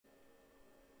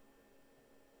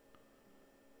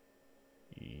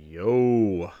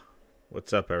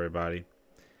What's up, everybody?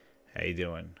 How you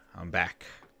doing? I'm back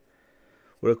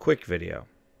with a quick video.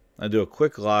 I'll do a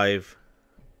quick live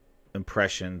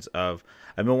impressions of...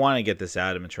 I've been wanting to get this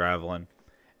out. I've been traveling.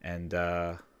 And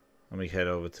let me head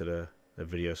over to the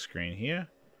video screen here.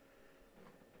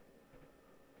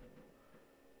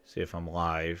 See if I'm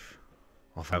live.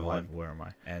 If I'm live, where am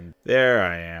I? And there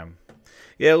I am.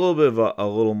 Yeah, a little bit of a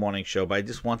little morning show, but I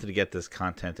just wanted to get this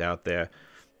content out there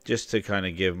just to kind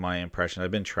of give my impression. I've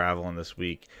been traveling this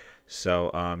week, so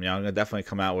I'm gonna definitely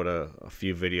come out with a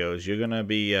few videos. You're gonna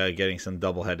be getting some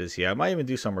double headers here. I might even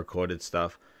do some recorded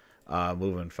stuff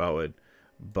moving forward.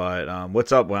 But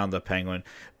what's up, Wound Up Penguin?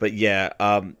 But yeah,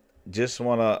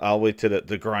 I'll wait till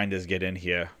the grinders get in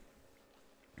here.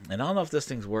 And I don't know if this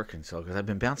thing's working, because I've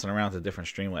been bouncing around to different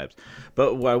Streamlabs.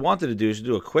 But what I wanted to do is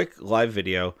do a quick live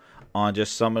video on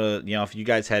just some of the, if you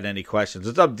guys had any questions.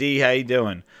 What's up, D? How you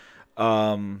doing?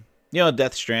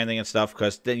 Death Stranding and stuff,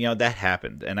 because, that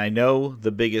happened. And I know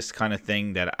the biggest kind of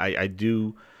thing that I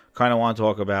do kind of want to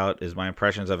talk about is my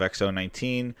impressions of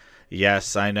XO19.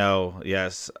 Yes, I know.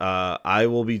 Yes, I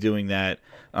will be doing that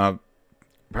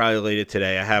probably later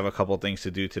today. I have a couple things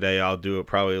to do today. I'll do it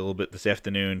probably a little bit this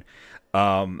afternoon.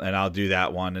 And I'll do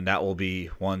that one, and that will be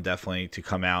one definitely to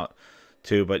come out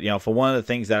too. But for one of the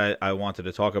things that I wanted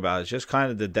to talk about is just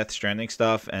kind of the Death Stranding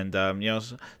stuff, and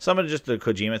some of just the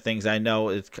Kojima things. I know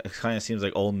it kind of seems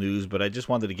like old news, but I just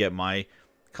wanted to get my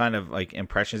kind of like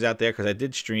impressions out there, because I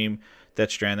did stream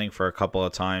Death Stranding for a couple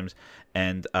of times,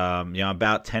 and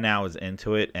about 10 hours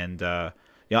into it, and I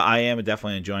am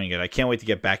definitely enjoying it. I can't wait to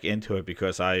get back into it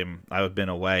because I've been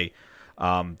away.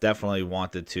 Definitely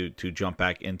wanted to jump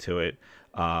back into it,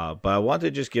 but I wanted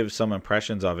to just give some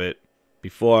impressions of it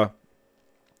before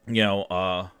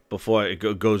before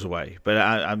it goes away. But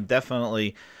I'm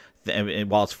definitely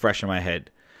while it's fresh in my head.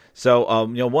 So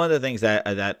one of the things that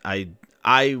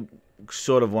I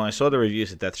sort of, when I saw the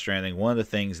reviews of Death Stranding, one of the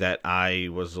things that I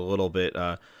was a little bit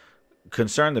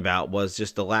concerned about was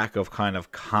just the lack of kind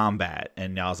of combat.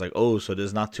 And I was like, oh, so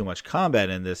there's not too much combat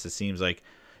in this. It seems like,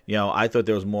 I thought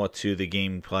there was more to the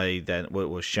gameplay than what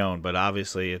was shown, but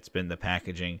obviously it's been the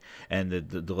packaging and the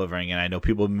delivering. And I know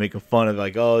people have been making fun of,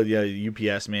 like, oh yeah,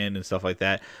 UPS man and stuff like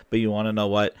that. But you want to know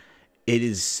what? It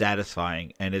is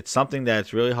satisfying, and it's something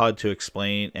that's really hard to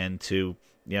explain and to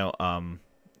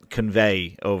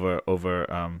convey over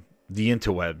the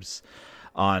interwebs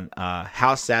on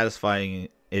how satisfying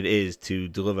it is to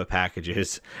deliver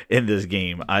packages in this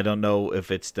game. I don't know if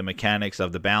it's the mechanics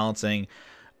of the balancing.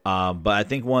 But I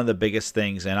think one of the biggest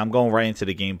things, and I'm going right into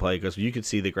the gameplay because you can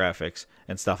see the graphics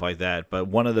and stuff like that, but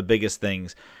one of the biggest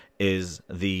things is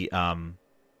the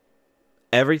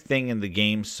everything in the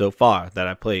game so far that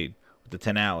I played with the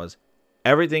 10 hours,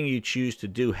 everything you choose to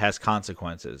do has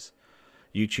consequences.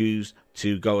 You choose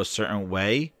to go a certain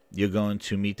way, you're going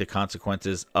to meet the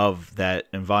consequences of that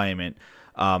environment.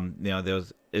 There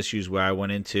was issues where I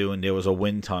went into and there was a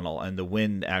wind tunnel and the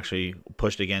wind actually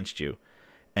pushed against you.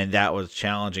 And that was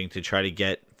challenging to try to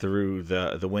get through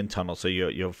the wind tunnel, so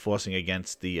you're forcing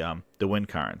against the wind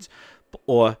currents,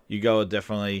 or you go a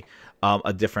different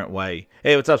way.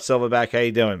 Hey, what's up, Silverback? How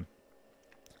you doing?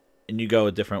 And you go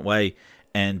a different way,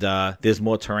 and there's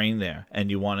more terrain there, and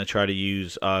you want to try to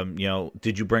use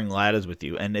did you bring ladders with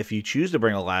you? And if you choose to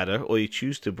bring a ladder or you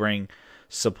choose to bring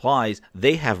supplies,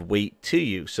 they have weight to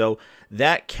you, so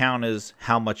that counters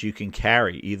how much you can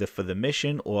carry, either for the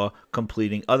mission or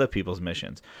completing other people's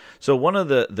missions. So one of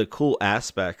the cool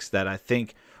aspects that I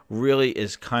think really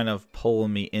is kind of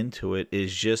pulling me into it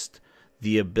is just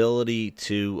the ability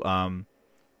to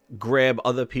grab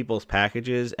other people's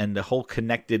packages and the whole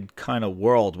connected kind of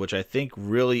world, which I think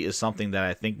really is something that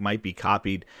I think might be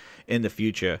copied in the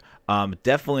future.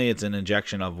 Definitely it's an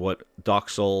injection of what Dark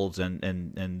Souls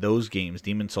and those games,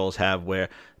 Demon Souls, have, where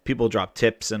people drop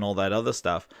tips and all that other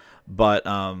stuff. But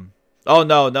oh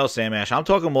no, Sam Ash, I'm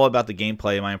talking more about the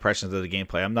gameplay, my impressions of the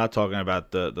gameplay. I'm not talking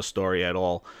about the story at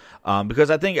all,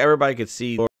 because I think everybody could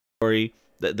see the story,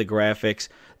 the graphics.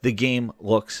 The game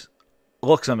looks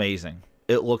amazing.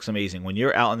 It looks amazing when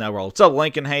you're out in that world. What's up,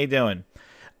 Lincoln? How you doing?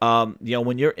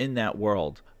 When you're in that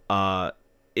world,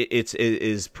 it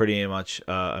is pretty much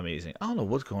amazing. I don't know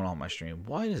what's going on my stream.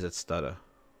 Why does it stutter?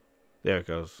 There it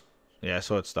goes. Yeah, I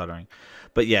saw it stuttering.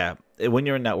 But yeah, when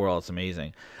you're in that world, it's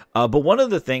amazing. But one of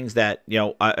the things that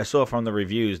I saw from the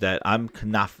reviews that I'm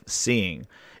not seeing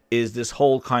is this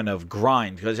whole kind of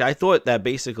grind, because I thought that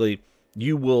basically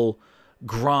you will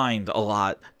grind a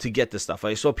lot to get this stuff.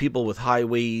 I saw people with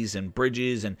highways and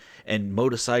bridges and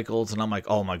motorcycles, and I'm like,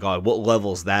 oh my god, what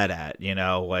level's that at?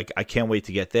 Like, I can't wait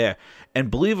to get there. And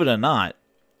believe it or not,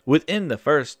 within the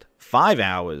first 5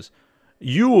 hours,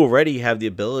 you already have the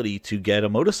ability to get a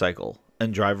motorcycle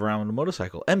and drive around on a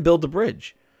motorcycle and build a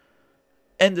bridge.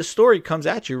 And the story comes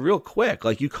at you real quick.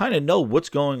 Like, you kind of know what's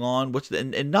going on,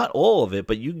 and not all of it,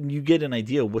 but you get an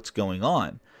idea of what's going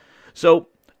on. So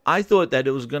I thought that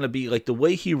it was going to be like the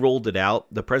way he rolled it out,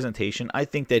 the presentation. I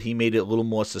think that he made it a little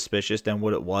more suspicious than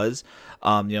what it was.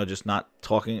 Just not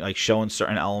talking, like showing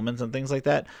certain elements and things like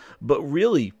that. But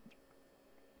really,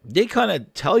 they kind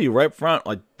of tell you right up front,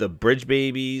 like the bridge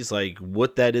babies, like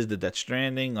what that is, that's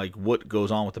Stranding, like what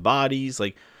goes on with the bodies,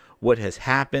 like what has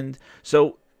happened.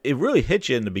 So it really hits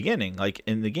you in the beginning, like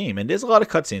in the game. And there's a lot of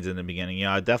cutscenes in the beginning.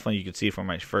 Definitely you can see from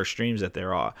my first streams that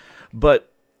there are.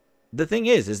 But the thing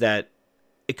is that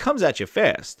it comes at you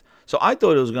fast. So I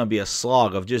thought it was going to be a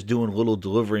slog of just doing little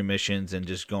delivery missions and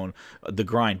just going the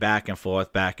grind back and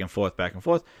forth, back and forth, back and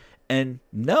forth. And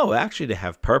no, actually, to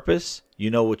have purpose, you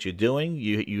know what you're doing.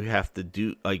 You have to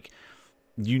do, like,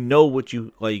 you know what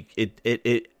you like.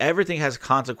 It everything has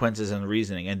consequences and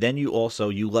reasoning, and then you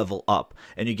level up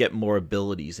and you get more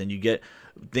abilities and you get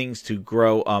things to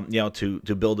grow.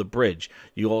 To build a bridge.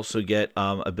 You also get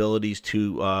abilities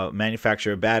to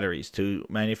manufacture batteries, to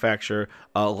manufacture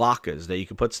lockers that you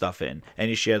can put stuff in, and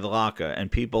you share the locker,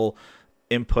 and people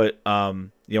input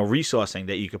resourcing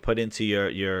that you could put into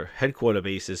your headquarter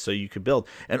bases so you could build,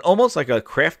 and almost like a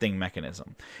crafting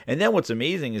mechanism. And then what's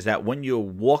amazing is that when you're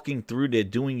walking through there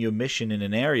doing your mission in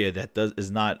an area that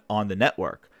is not on the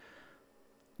network,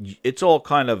 it's all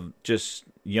kind of just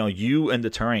you and the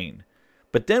terrain.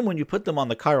 But then when you put them on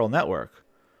the chiral network,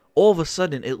 all of a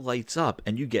sudden it lights up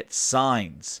and you get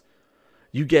signs.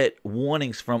 You get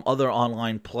warnings from other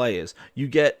online players. You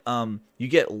get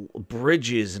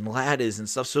bridges and ladders and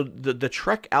stuff. So the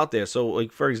trek out there. So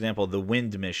like, for example, the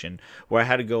wind mission, where I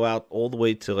had to go out all the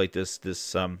way to like this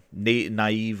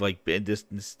naive, like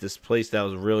this place that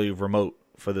was really remote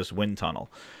for this wind tunnel.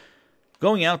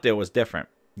 Going out there was different.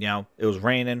 It was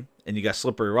raining and you got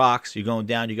slippery rocks. You're going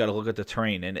down. You got to look at the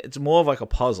terrain, and it's more of like a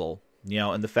puzzle.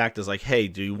 And the fact is like, hey,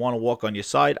 do you want to walk on your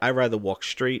side? I'd rather walk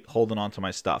straight, holding on to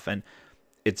my stuff. And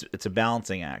it's a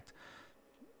balancing act.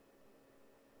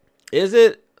 Is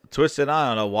it Twisted? I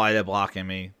don't know why they're blocking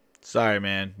me. Sorry,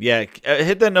 man. Yeah,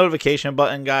 hit that notification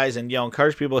button, guys, and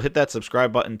encourage people to hit that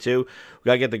subscribe button too. We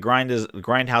gotta get the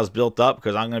grindhouse built up,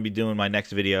 because I'm gonna be doing my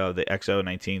next video of the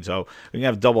XO19, so we're gonna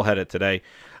have double headed today.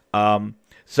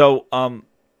 So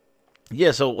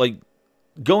like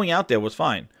going out there was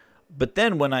fine, but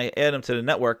then when I add them to the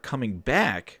network, coming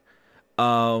back,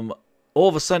 all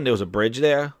of a sudden there was a bridge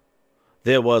there.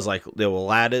 There were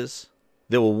ladders.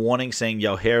 There were warnings saying,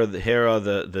 "Yo, here are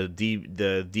the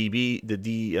DBs,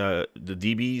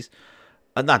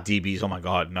 not DBs. Oh my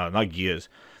God, no, not gears.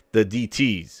 The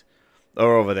DTs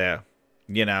are over there,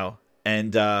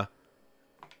 and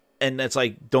it's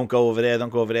like, don't go over there,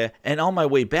 don't go over there." And on my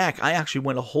way back, I actually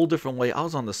went a whole different way. I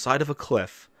was on the side of a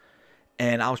cliff,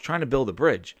 and I was trying to build a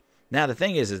bridge. Now the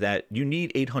thing is that you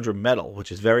need 800 metal,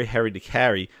 which is very heavy to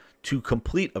carry, to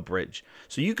complete a bridge.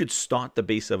 So you could start the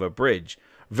base of a bridge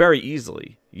very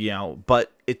easily,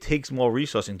 but it takes more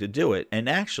resourcing to do it. And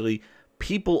actually,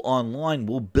 people online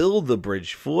will build the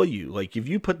bridge for you. Like, if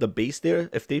you put the base there,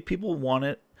 if people want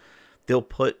it, they'll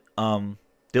put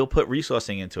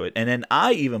resourcing into it. And then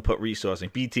I even put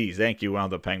resourcing. BTs, thank you,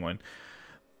 Wound Up Penguin.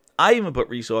 I even put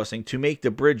resourcing to make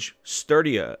the bridge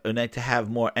sturdier and then to have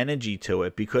more energy to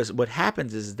it, because what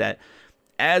happens is that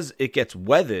as it gets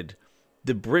weathered,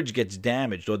 the bridge gets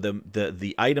damaged, or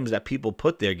the items that people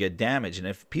put there get damaged. And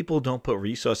if people don't put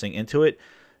resourcing into it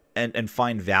and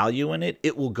find value in it,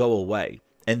 it will go away.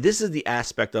 And this is the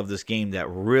aspect of this game that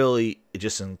really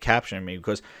just captured me,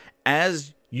 because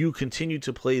as you continue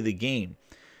to play the game,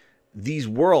 these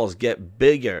worlds get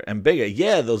bigger and bigger.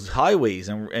 Yeah, those highways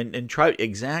and try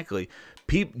exactly.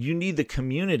 You need the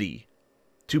community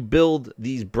to build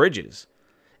these bridges.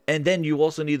 And then you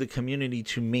also need the community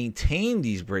to maintain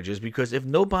these bridges, because if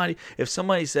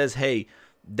somebody says, hey,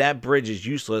 that bridge is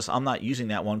useless, I'm not using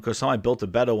that one because somebody built a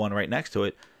better one right next to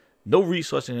it, no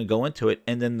resourcing to go into it,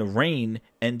 and then the rain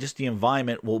and just the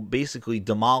environment will basically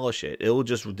demolish it. It will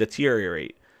just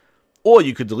deteriorate. Or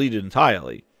you could delete it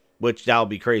entirely, which that would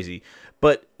be crazy.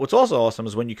 But what's also awesome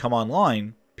is when you come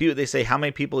online, they say how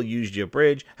many people used your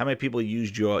bridge, how many people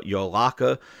used your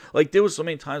locker. Like, there was so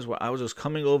many times where I was just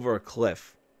coming over a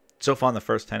cliff, so far in the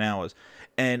first 10 hours,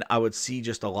 and I would see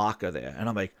just a locker there, and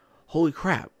I'm like, holy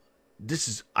crap, this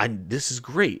is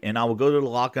great. And I will go to the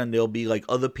locker, and there'll be like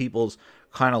other people's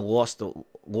kind of lost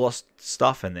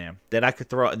stuff in there that I could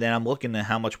throw. Then I'm looking at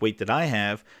how much weight that I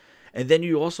have, and then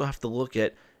you also have to look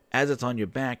at, as it's on your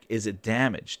back, is it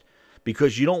damaged?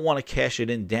 Because you don't want to cash it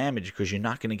in damage, because you're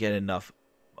not going to get enough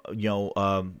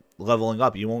leveling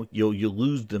up. You'll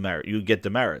lose demerit. You get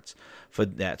demerits for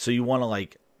that. So you want to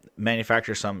like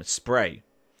manufacture some spray.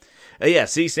 Yeah,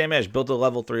 see, Sam Ash built a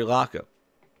level 3 locker.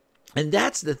 And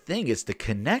that's the thing. It's the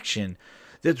connection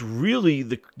that's really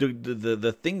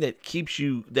the thing that keeps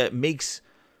you, that makes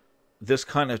this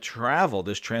kind of travel,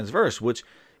 this transverse, which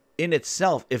in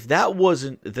itself, if that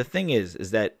wasn't, the thing is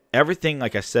that everything,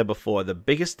 like I said before, the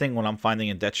biggest thing when I'm finding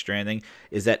in Death Stranding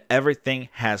is that everything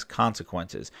has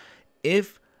consequences.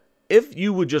 If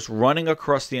you were just running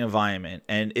across the environment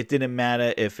and it didn't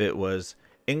matter if it was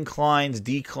inclines,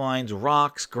 declines,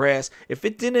 rocks, grass, if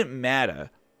it didn't matter,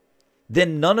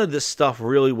 then none of this stuff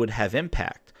really would have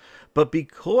impact. But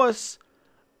because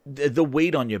the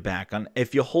weight on your back, on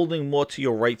if you're holding more to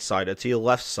your right side or to your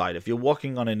left side, if you're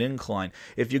walking on an incline,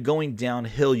 if you're going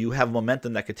downhill, you have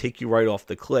momentum that could take you right off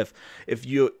the cliff. If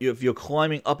you're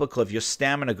climbing up a cliff, your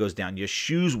stamina goes down, your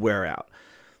shoes wear out.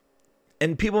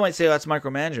 And people might say, oh, that's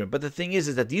micromanagement. But the thing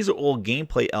is that these are all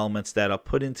gameplay elements that are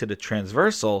put into the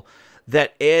transversal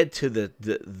that add to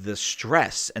the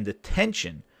stress and the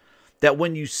tension, that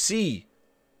when you see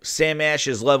Sam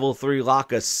Ash's level 3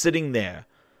 locker sitting there,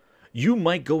 you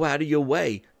might go out of your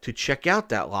way to check out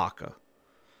that locker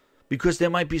because there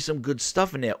might be some good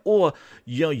stuff in there. Or,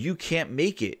 you can't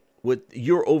make it,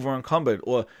 you're over encumbered,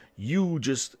 or you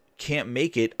just can't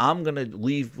make it. I'm going to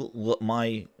leave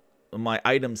my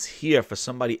items here for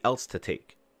somebody else to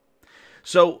take.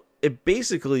 So it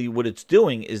basically, what it's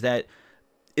doing is that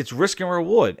it's risk and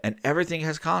reward, and everything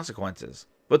has consequences.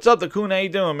 What's up, Dakun? How you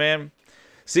doing, man?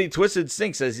 See, Twisted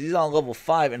Stink says he's on level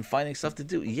 5 and finding stuff to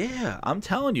do. Yeah, I'm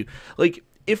telling you. Like,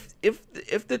 if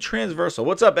the transversal...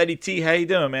 What's up, Eddie T? How you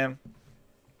doing, man?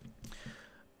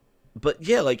 But,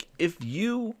 yeah, like, if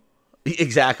you...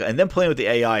 Exactly. And then playing with the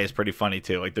AI is pretty funny,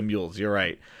 too. Like, the mules, you're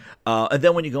right. And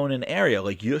then when you go in an area,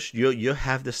 like, you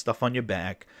have this stuff on your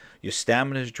back. Your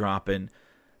stamina's dropping.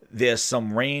 There's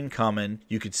some rain coming.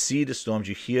 You could see the storms.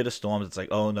 You hear the storms. It's like,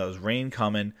 oh, no, there's rain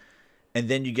coming. And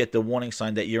then you get the warning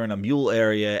sign that you're in a mule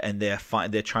area and they're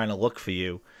trying to look for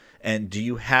you. And do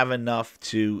you have enough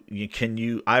to...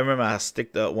 I remember I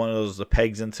stick one of those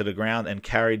pegs into the ground and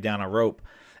carried down a rope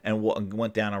and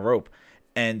went down a rope.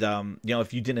 And,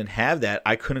 if you didn't have that,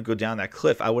 I couldn't go down that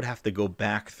cliff. I would have to go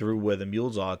back through where the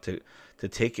mules are to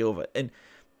take you over. And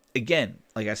again,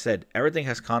 like I said, everything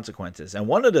has consequences. And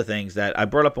one of the things that I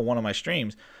brought up in one of my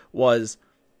streams was,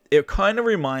 it kind of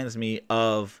reminds me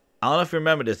of, I don't know if you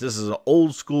remember this. This is an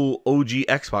old school OG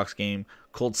Xbox game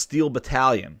called Steel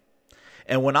Battalion.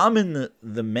 And when I'm in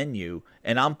the menu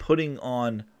and I'm putting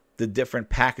on the different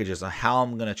packages of how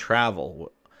I'm going to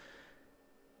travel,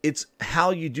 it's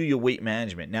how you do your weight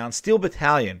management. Now in Steel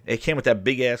Battalion, it came with that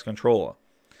big ass controller.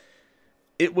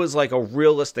 It was like a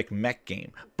realistic mech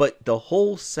game. But the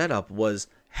whole setup was,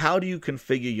 how do you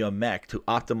configure your mech to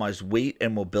optimize weight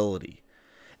and mobility?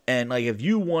 And like, if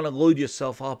you want to load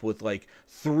yourself up with like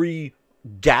 3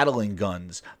 Gatling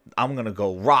guns, I'm going to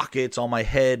go rockets on my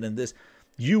head and this,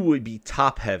 you would be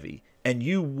top heavy and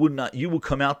you would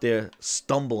come out there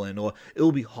stumbling, or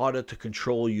it'll be harder to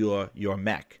control your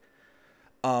mech.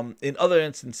 In other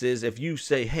instances, if you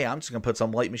say, hey, I'm just going to put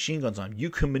some light machine guns on, you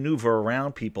can maneuver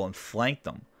around people and flank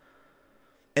them.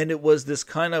 And it was this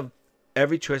kind of,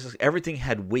 everything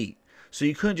had weight. So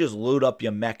you couldn't just load up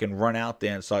your mech and run out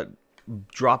there and start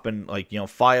dropping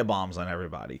fire bombs on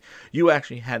everybody. You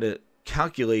actually had to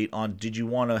calculate on, did you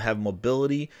want to have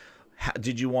mobility?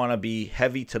 Did you want to be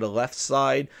heavy to the left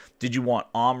side? Did you want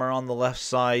armor on the left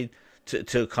side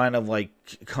to kind of like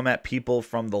come at people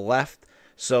from the left?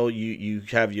 So you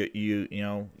have you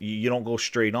don't go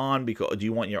straight on, because do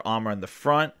you want your armor in the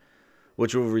front,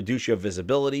 which will reduce your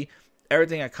visibility?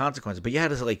 Everything had consequences, but you had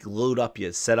to like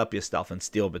set up your stuff in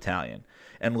Steel Battalion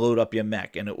and load up your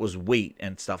mech, and it was weight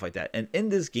and stuff like that. And in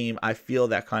this game, I feel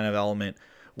that kind of element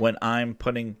when I'm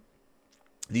putting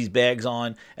these bags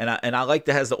on, and I like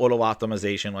that it has the auto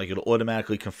optimization, like it'll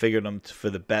automatically configure them for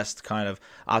the best kind of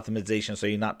optimization, so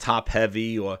you're not top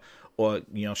heavy or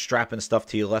strapping stuff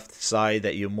to your left side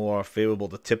that you're more favorable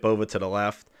to tip over to the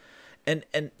left.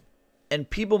 And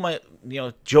people might,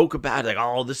 joke about it, like,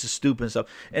 oh, this is stupid and stuff.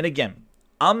 And again,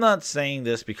 I'm not saying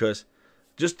this because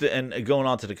and going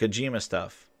on to the Kojima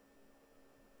stuff.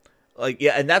 Like,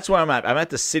 yeah, and that's where I'm at. I'm at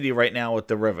the city right now with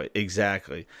the river.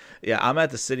 Exactly. Yeah, I'm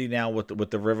at the city now with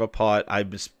the river part.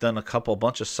 I've done a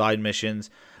bunch of side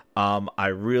missions. I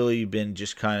really been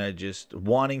just kind of just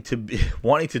wanting to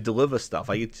deliver stuff.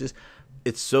 Like,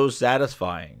 it's so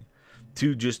satisfying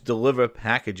to just deliver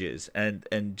packages and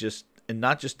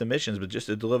not just the missions, but just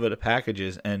to deliver the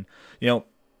packages and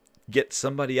get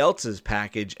somebody else's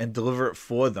package and deliver it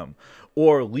for them,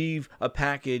 or leave a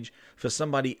package for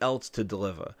somebody else to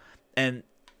deliver. And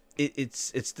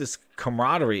it's this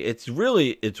camaraderie. It's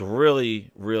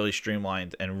really really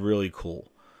streamlined and really cool.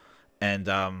 And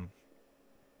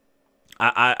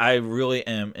I really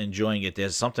am enjoying it.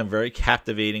 There's something very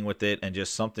captivating with it, and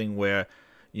just something where,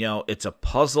 it's a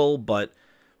puzzle, but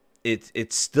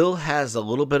it still has a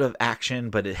little bit of action,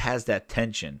 but it has that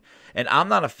tension. And I'm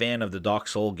not a fan of the Dark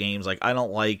Soul games. Like, I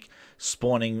don't like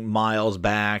spawning miles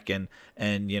back and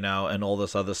all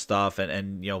this other stuff,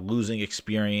 and losing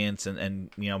experience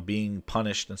and being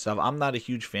punished and stuff. I'm not a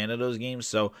huge fan of those games.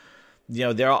 So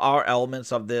there are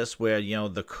elements of this where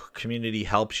the community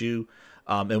helps you.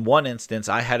 In one instance,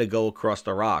 I had to go across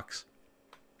the rocks,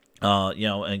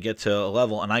 and get to a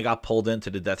level, and I got pulled into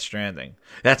the Death Stranding.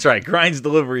 That's right, Grind's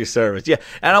delivery service. Yeah,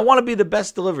 and I want to be the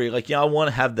best delivery. Like, I want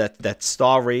to have that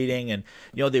star rating, and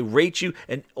they rate you.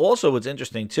 And also, what's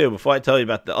interesting too, before I tell you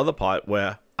about the other part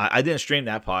where I didn't stream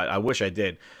that part, I wish I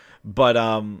did, but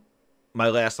my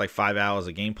last 5 hours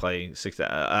of gameplay,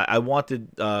 I wanted.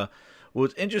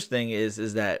 What's interesting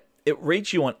is that it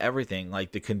rates you on everything,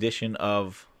 like the condition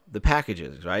of the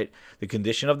packages, right? The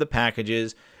condition of the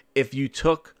packages. If you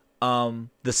took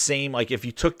if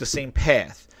you took the same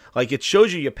path, like, it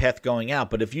shows you your path going out,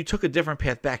 but if you took a different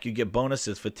path back, you get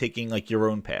bonuses for taking your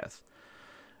own path.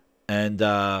 And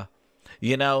and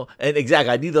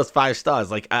exactly, I need those 5 stars.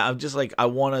 Like, I'm just I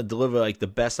want to deliver the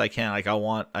best I can. Like, I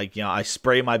want I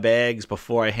spray my bags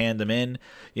before I hand them in.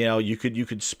 You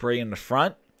could spray in the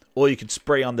front, or you could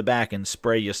spray on the back and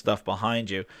spray your stuff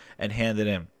behind you and hand it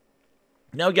in.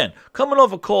 Now, again, coming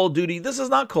off of Call of Duty, this is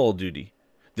not Call of Duty.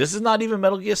 This is not even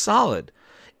Metal Gear Solid.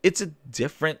 It's a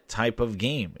different type of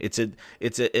game.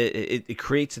 It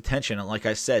creates attention, and like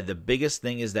I said, the biggest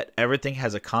thing is that everything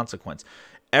has a consequence.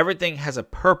 Everything has a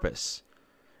purpose,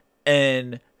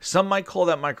 and some might call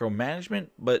that micromanagement,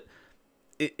 but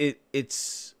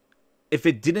it's if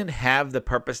it didn't have the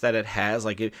purpose that it has,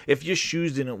 like if your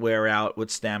shoes didn't wear out with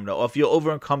stamina, or if you're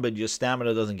over encumbered, your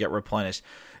stamina doesn't get replenished.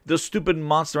 Those stupid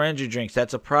Monster Energy drinks,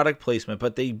 that's a product placement,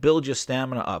 but they build your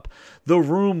stamina up. The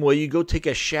room where you go take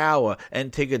a shower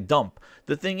and take a dump.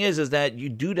 The thing is that you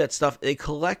do that stuff, they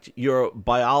collect your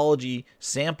biologic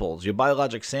samples,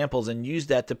 and use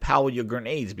that to power your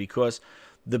grenades, because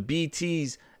the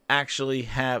BTs actually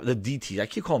have the DTs. I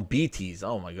keep calling them BTs.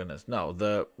 Oh my goodness.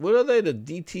 No, what are they? The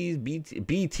DTs,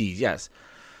 BTs, yes.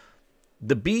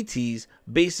 The BTs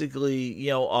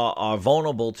basically, are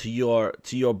vulnerable to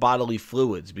your bodily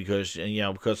fluids because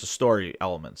of story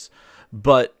elements.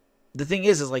 But the thing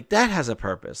is that has a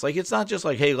purpose. Like, it's not just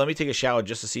hey, let me take a shower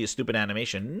just to see a stupid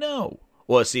animation. No.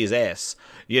 Or see his ass,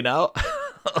 No,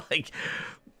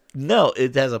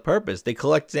 it has a purpose. They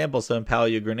collect samples to empower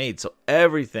your grenades. So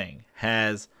everything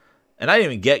has, and I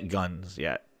didn't even get guns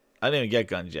yet.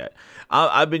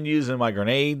 I've been using my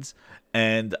grenades.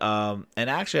 And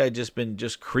actually, I just been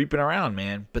creeping around,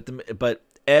 man. But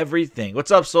everything.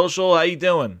 What's up, Social? How you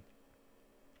doing?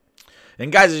 And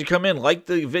guys, as you come in, like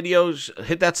the videos,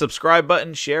 hit that subscribe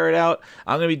button, share it out.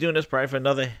 I'm gonna be doing this probably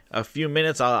for a few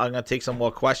minutes. I'm gonna take some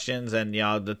more questions and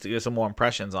to get some more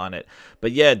impressions on it.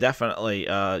 But yeah, definitely,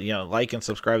 like and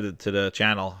subscribe to the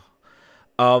channel.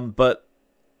 But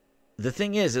the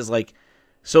thing is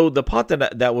so the part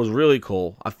that was really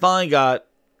cool, I finally got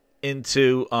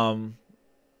into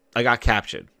I got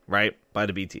captured, right, by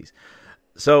the BTs.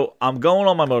 So I'm going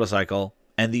on my motorcycle,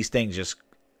 and these things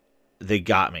they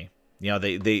got me.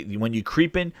 They when you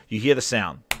creep in, you hear the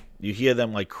sound. You hear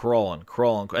them crawling,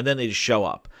 and then they just show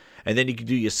up. And then you can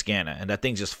do your scanner, and that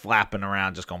thing's just flapping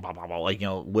around, just going blah, blah,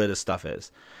 blah, where the stuff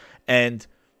is. And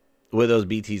where those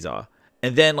BTs are.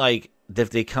 And then, if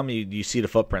they come, you see the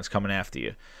footprints coming after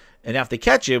you. And after they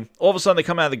catch you, all of a sudden they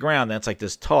come out of the ground, and it's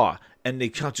this tar. And they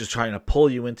just trying to pull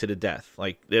you into the death.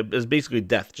 It's basically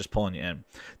death just pulling you in.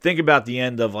 Think about the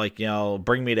end of,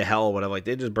 Bring Me to Hell or whatever.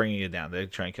 They're just bringing you down. They're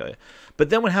trying to kill you. But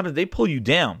then what happens, they pull you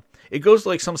down. It goes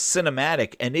to, some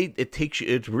cinematic, and it takes you,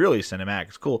 it's really cinematic.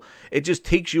 It's cool. It just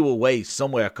takes you away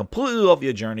somewhere completely off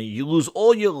your journey. You lose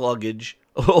all your luggage.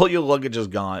 All your luggage is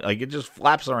gone. It just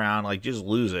flaps around. You just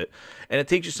lose it. And it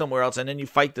takes you somewhere else, and then you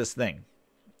fight this thing.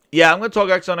 Yeah, I'm going to talk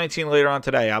XO19 later on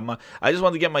today. I just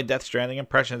wanted to get my Death Stranding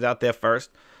impressions out there first,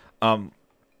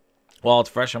 while it's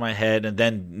fresh in my head, and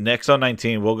then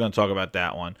XO19, we're going to talk about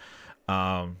that one.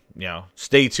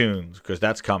 Stay tuned because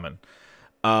that's coming.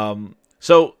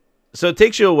 So it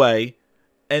takes you away,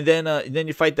 and then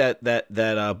you fight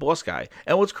that boss guy.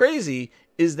 And what's crazy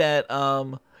is that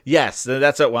yes,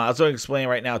 that's what I was going to explain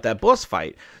right now. That boss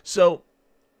fight. So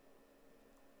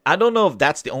I don't know if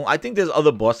that's the only. I think there's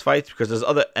other boss fights because there's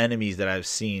other enemies that I've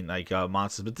seen like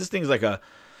monsters, but this thing's like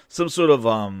some sort of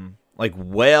like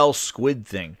whale squid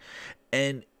thing,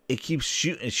 and it keeps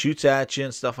shooting, it shoots at you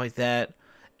and stuff like that,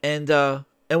 and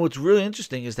what's really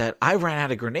interesting is that I ran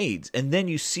out of grenades, and then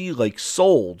you see like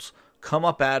souls come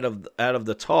up out of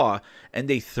the tar, and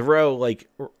they throw like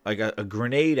a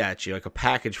grenade at you, like a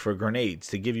package for grenades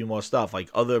to give you more stuff, like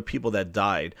other people that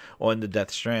died or in the Death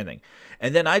Stranding.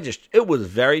 And then it was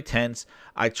very tense.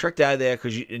 I tricked out of there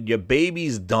because your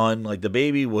baby's done. Like the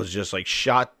baby was just like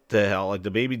shot to hell. Like the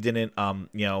baby didn't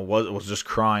was just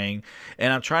crying,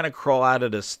 and I'm trying to crawl out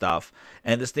of this stuff,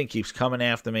 and this thing keeps coming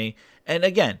after me. And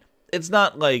again, it's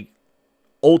not like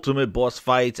ultimate boss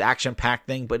fights, action-packed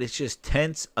thing, but it's just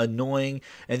tense, annoying.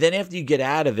 And then after you get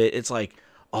out of it, it's like,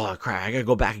 oh crap, I gotta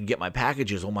go back and get my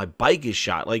packages, or my bike is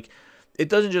shot. Like, it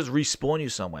doesn't just respawn you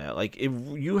somewhere. Like, if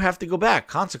you have to go back,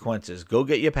 consequences, go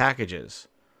get your packages.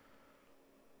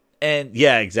 And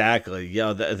yeah, exactly.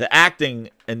 The acting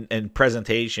and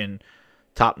presentation,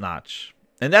 top notch.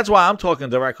 And that's why I'm talking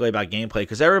directly about gameplay,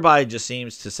 because everybody just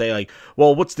seems to say like,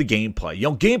 well, what's the gameplay?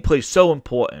 Gameplay is so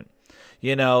important.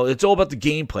 It's all about the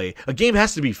gameplay. A game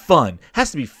has to be fun.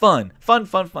 Has to be fun. Fun.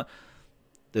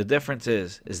 The difference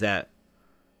is that,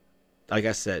 like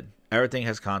I said, everything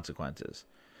has consequences.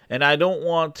 And I don't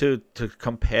want to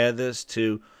compare this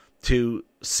to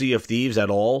Sea of Thieves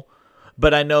at all.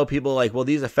 But I know people are like, well,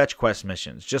 these are fetch quest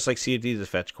missions, just like Sea of Thieves is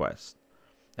fetch quest.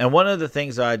 And one of the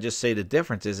things that I just say the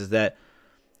difference is that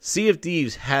Sea of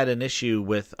Thieves had an issue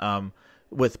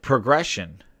with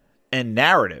progression and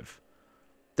narrative.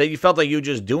 That you felt like you were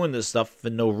just doing this stuff for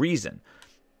no reason.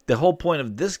 The whole point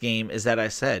of this game is that I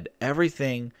said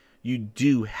everything you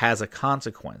do has a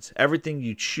consequence. Everything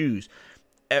you choose,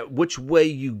 which way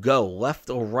you go, left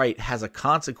or right, has a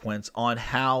consequence on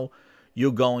how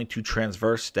you're going to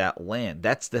traverse that land.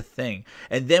 That's the thing.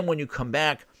 And then when you come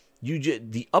back, you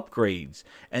get the upgrades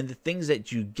and the things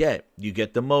that you get. You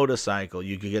get the motorcycle.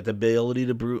 You can get the ability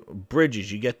to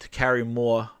bridges. You get to carry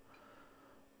more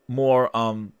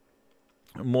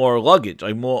luggage,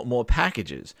 like more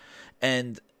packages,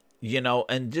 and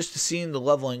and just seeing the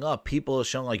leveling up, people are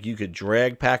showing like you could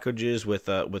drag packages with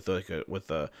a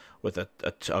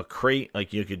crate,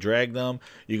 like you could drag them,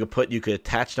 you could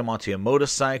attach them onto your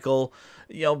motorcycle.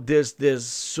 There's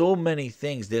so many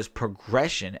things. There's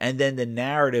progression, and then the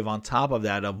narrative on top of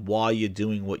that of why you're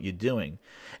doing what you're doing,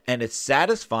 and it's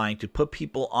satisfying to put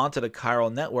people onto the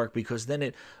chiral network, because then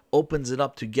it opens it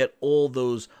up to get all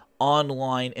those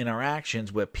online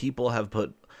interactions where people have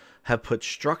put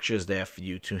structures there for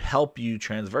you to help you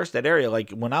traverse that area. Like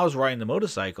when I was riding the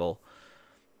motorcycle,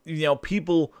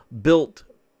 people built,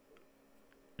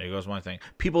 there goes my thing,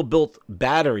 people built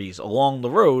batteries along the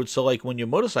road, so like when your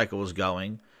motorcycle was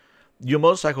going, your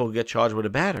motorcycle would get charged with a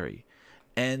battery.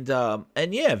 And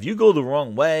yeah, if you go the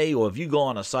wrong way, or if you go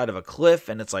on the side of a cliff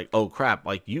and it's like, oh crap,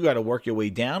 like you got to work your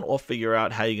way down or figure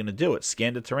out how you're going to do it.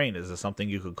 Scan the terrain. Is there something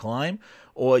you could climb,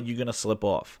 or you're going to slip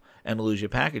off and lose your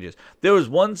packages? There was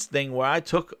one thing where I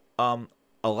took a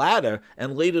ladder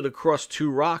and laid it across two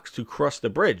rocks to cross the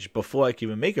bridge before I could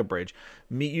even make a bridge.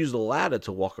 Use the ladder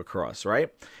to walk across,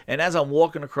 right? And as I'm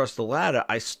walking across the ladder,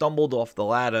 I stumbled off the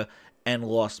ladder and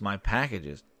lost my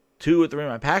packages. 2 or 3 of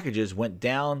my packages went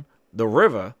down the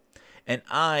river, and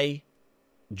I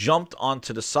jumped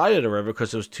onto the side of the river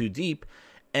because it was too deep,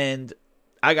 and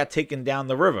I got taken down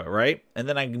the river, right? And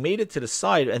then I made it to the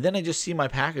side, and then I just see my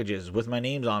packages with my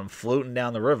names on them floating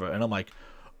down the river, and I'm like,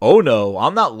 oh no,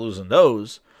 I'm not losing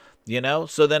those,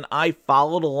 So then I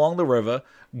followed along the river,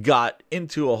 got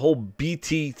into a whole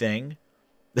BT thing.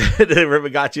 The river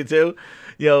got you too,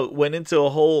 went into a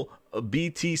whole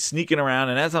BT sneaking around,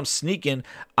 and as I'm sneaking,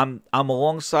 I'm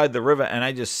alongside the river, and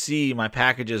I just see my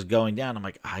packages going down. I'm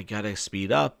like, I gotta speed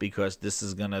up because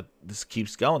this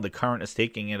keeps going. The current is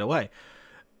taking it away.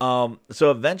 So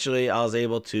eventually, I was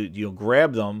able to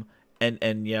grab them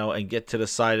and get to the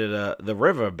side of the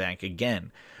river bank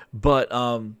again. But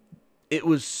it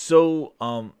was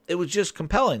it was just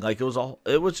compelling. Like it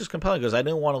was just compelling because I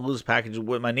didn't want to lose packages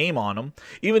with my name on them,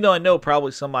 even though I know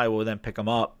probably somebody will then pick them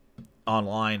up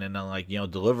online and then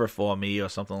deliver for me or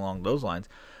something along those lines.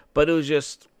 But it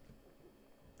was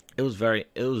very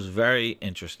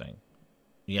interesting.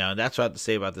 That's what I have to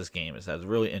say about this game, is that it's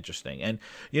really interesting. And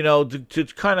to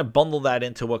kind of bundle that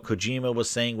into what Kojima was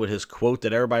saying with his quote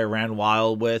that everybody ran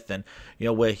wild with, and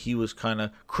where he was kind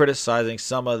of criticizing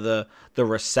some of the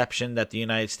reception that the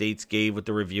United States gave with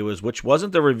the reviewers, which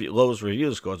wasn't the lowest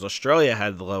review scores. Australia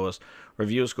had the lowest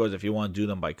review scores if you want to do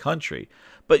them by country.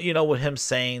 But with him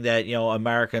saying that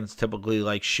Americans typically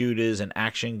like shooters and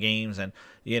action games, and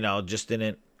just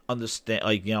didn't understand,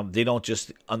 like, they don't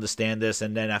just understand this.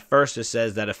 And then at first it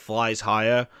says that it flies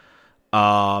higher.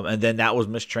 And then that was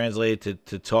mistranslated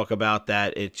to talk about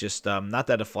that it just, not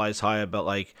that it flies higher, but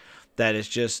like that it's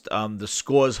just, the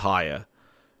scores higher.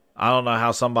 I don't know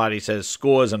how somebody says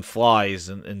scores and flies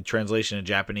in translation in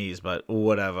Japanese, but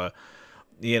whatever.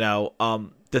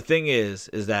 The thing is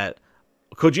that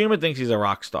Kojima thinks he's a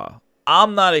rock star.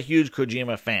 I'm not a huge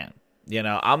Kojima fan.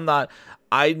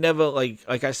 I never,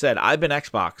 like I said, I've been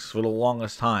Xbox for the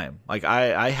longest time. Like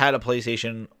I had a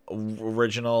PlayStation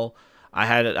original.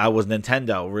 I was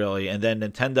Nintendo really, and then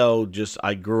Nintendo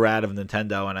I grew out of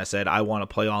Nintendo, and I said I want to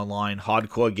play online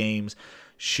hardcore games,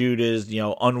 shooters,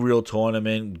 Unreal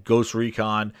Tournament, Ghost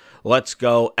Recon, let's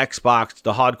go. Xbox,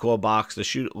 the hardcore box, the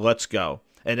shoot, let's go.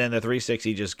 And then the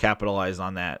 360 just capitalized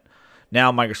on that.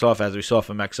 Now Microsoft, as we saw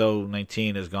from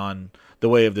XO19, has gone the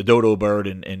way of the dodo bird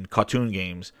in cartoon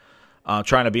games,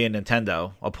 trying to be a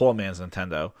Nintendo, a poor man's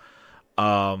Nintendo.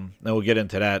 And we'll get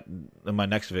into that in my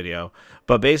next video.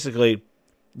 But basically,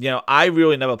 I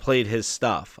really never played his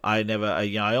stuff. I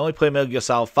only played Metal Gear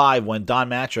Solid 5 when Don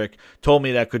Matrick told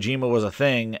me that Kojima was a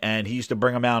thing, and he used to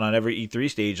bring him out on every E3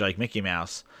 stage like Mickey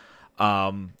Mouse,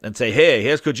 and say, hey,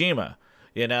 here's Kojima,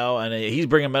 and he's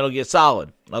bringing Metal Gear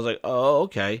Solid. I was like, oh,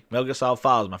 okay. Metal Gear Solid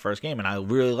 5 was my first game, and I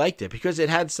really liked it because it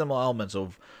had similar elements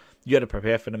of you had to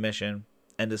prepare for the mission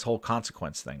and this whole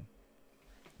consequence thing.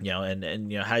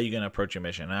 And how you're going to approach your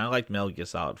mission. And I liked Metal Gear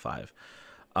Solid 5.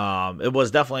 It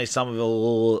was definitely some of it a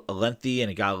little lengthy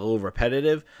and it got a little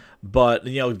repetitive. But,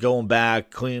 going back,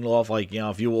 cleaning off, like,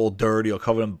 if you were all dirty or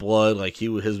covered in blood, like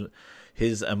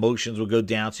his emotions would go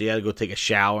down, so you had to go take a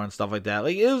shower and stuff like that.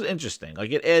 Like, it was interesting. Like,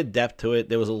 it added depth to it.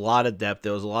 There was a lot of depth.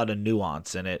 There was a lot of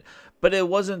nuance in it. But it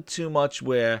wasn't too much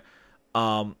where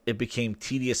it became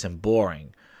tedious and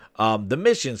boring. The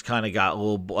missions kind of got a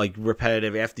little like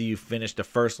repetitive after you finished the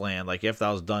first land. Like after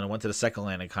I was done and went to the second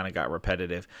land, it kind of got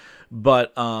repetitive.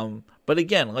 But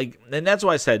again, like, and that's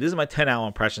why I said this is my 10-hour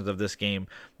impressions of this game.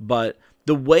 But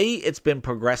the way it's been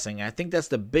progressing, I think that's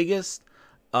the biggest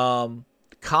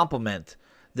compliment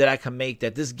that I can make.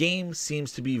 That this game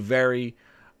seems to be very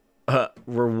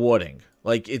rewarding.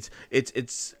 Like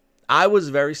it's. I was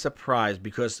very surprised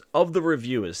because of the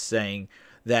reviewers saying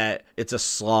that it's a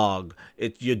slog,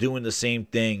 you're doing the same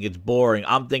thing, it's boring.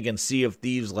 I'm thinking Sea of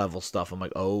Thieves level stuff. I'm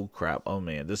like, oh crap, oh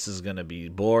man, this is gonna be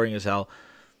boring as hell.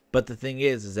 But the thing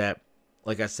is that,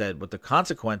 like I said, with the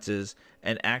consequences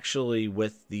and actually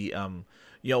with the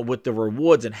with the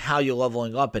rewards and how you're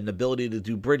leveling up and the ability to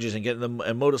do bridges and get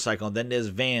a motorcycle, and then there's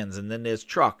vans, and then there's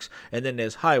trucks, and then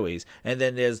there's highways, and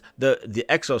then there's the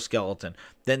exoskeleton,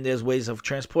 then there's ways of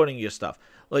transporting your stuff,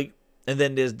 like. And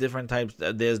then there's different types.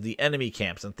 There's the enemy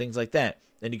camps and things like that.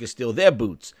 And you can steal their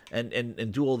boots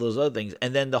and do all those other things.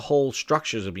 And then the whole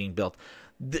structures are being built.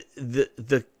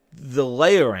 The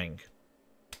layering,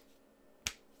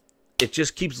 it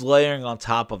just keeps layering on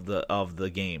top of the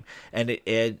game. And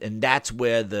and that's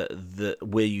where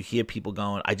where you hear people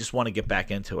going, I just want to get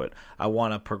back into it. I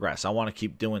want to progress. I want to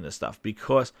keep doing this stuff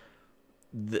because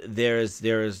there's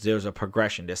a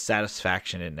progression. There's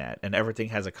satisfaction in that, and everything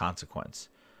has a consequence.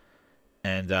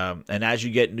 And as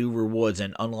you get new rewards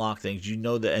and unlock things,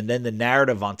 that, and then the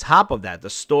narrative on top of that,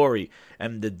 the story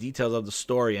and the details of the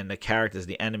story and the characters,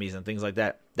 the enemies and things like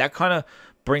that, that kind of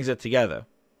brings it together.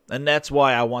 And that's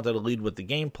why I wanted to lead with the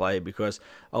gameplay, because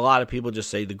a lot of people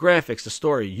just say the graphics, the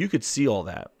story, you could see all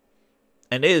that.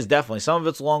 And it is definitely, some of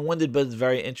it's long-winded, but it's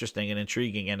very interesting and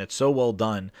intriguing, and it's so well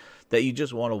done that you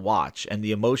just want to watch. And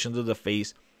the emotions of the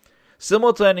face,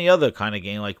 similar to any other kind of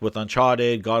game, like with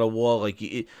Uncharted, God of War, like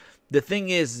the thing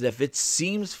is, if it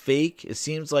seems fake, it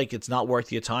seems like it's not worth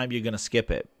your time, you're gonna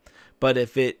skip it. But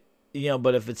if it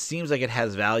seems like it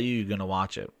has value, you're gonna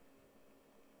watch it.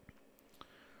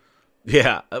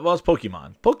 Yeah, well, it's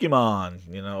Pokemon,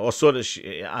 or sort of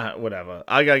whatever.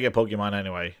 I gotta get Pokemon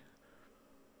anyway.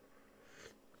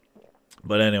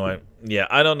 But anyway, yeah,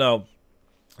 I don't know.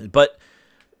 But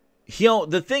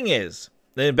the thing is,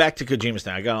 then back to Kojima's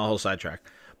thing. I got on a whole sidetrack.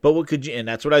 But what could you? And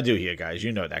that's what I do here, guys.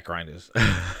 You know that grinders.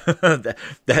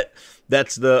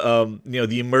 That's the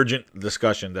the emergent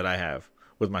discussion that I have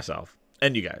with myself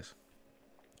and you guys.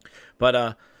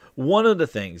 But one of the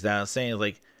things that I was saying is,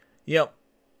 like,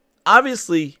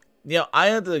 obviously, I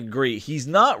have to agree. He's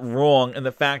not wrong in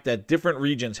the fact that different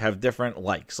regions have different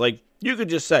likes. Like, you could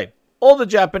just say all the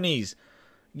Japanese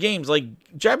games, like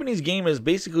Japanese gamers,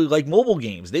 basically like mobile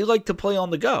games. They like to play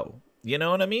on the go. You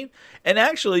know what I mean? And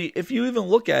actually, if you even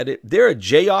look at it, there are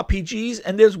JRPGs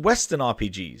and there's Western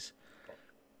RPGs.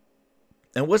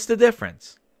 And what's the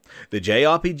difference? The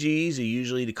JRPGs are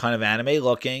usually the kind of anime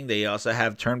looking. They also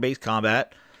have turn-based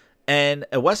combat. And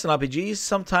a Western RPG is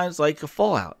sometimes like a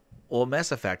Fallout or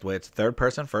Mass Effect, where it's a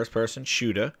third-person, first-person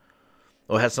shooter,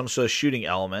 or has some sort of shooting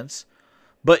elements.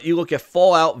 But you look at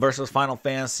Fallout versus Final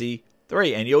Fantasy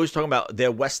 3, and you're always talking about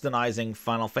they're westernizing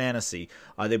Final Fantasy.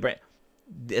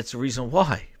 It's the reason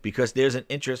why, because there's an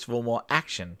interest for more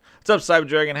action. What's up, Cyber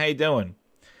Dragon? How you doing?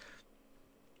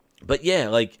 But yeah,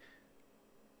 like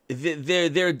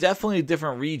there are definitely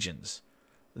different regions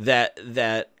that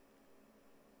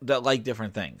like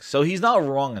different things. So he's not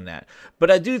wrong in that.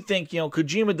 But I do think,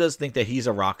 Kojima does think that he's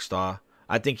a rock star.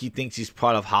 I think he thinks he's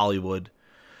part of Hollywood.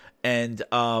 And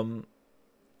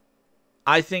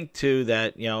I think too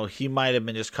that, he might have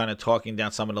been just kind of talking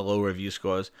down some of the low review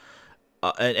scores.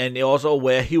 And also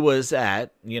where he was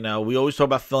at, we always talk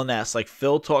about Phil Ness. Like,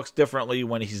 Phil talks differently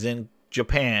when he's in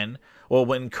Japan or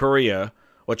when in Korea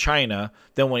or China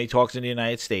than when he talks in the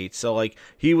United States. So, like,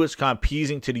 he was kind of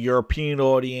appeasing to the European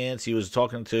audience. He was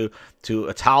talking to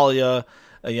Italia,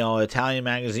 Italian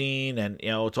magazine, and,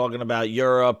 talking about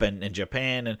Europe and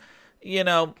Japan. And,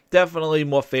 definitely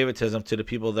more favoritism to the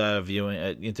people that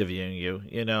are interviewing you,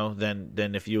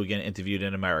 than if you were getting interviewed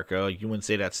in America. Like, you wouldn't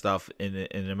say that stuff in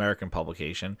an American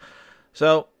publication.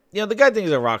 So, the guy thinks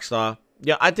he's a rock star.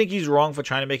 Yeah, I think he's wrong for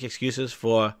trying to make excuses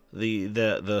for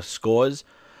the scores,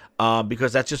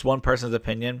 because that's just one person's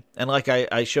opinion. And like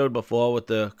I showed before with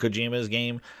the Kojima's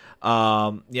game,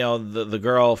 the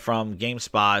girl from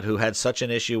GameSpot who had such an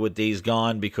issue with Days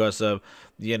Gone because of,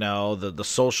 the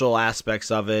social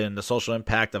aspects of it and the social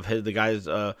impact of the guy's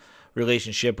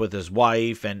relationship with his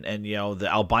wife and the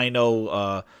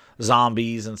albino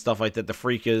zombies and stuff like that, the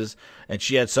freakers, and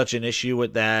she had such an issue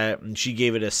with that, and she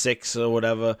gave it a 6 or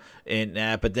whatever,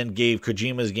 but then gave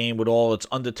Kojima's game with all its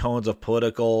undertones of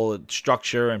political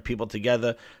structure and people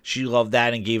together. She loved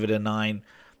that and gave it a 9.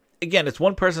 Again, it's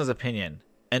one person's opinion.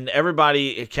 And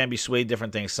everybody can be swayed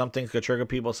different things. Some things could trigger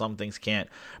people, some things can't.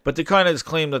 But to kind of just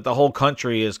claim that the whole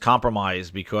country is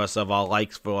compromised because of our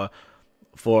likes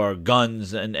for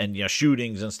guns and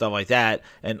shootings and stuff like that,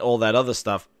 and all that other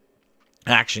stuff,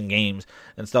 action games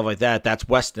and stuff like that, that's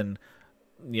Western,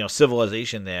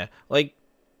 civilization there. Like,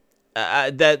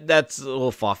 that's a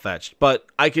little far-fetched. But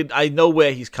I know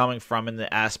where he's coming from in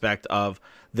the aspect of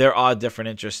there are different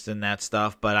interests in that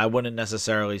stuff, but I wouldn't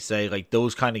necessarily say like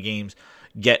those kind of games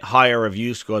get higher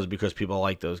review scores because people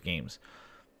like those games.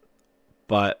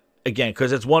 But again,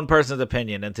 because it's one person's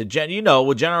opinion, and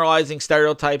we're generalizing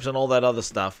stereotypes and all that other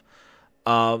stuff.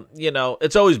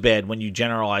 It's always bad when you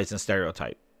generalize and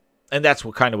stereotype, and that's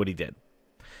what he did.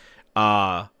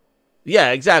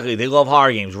 Yeah, exactly. They love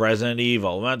horror games. Resident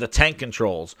Evil. The tank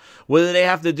controls. What do they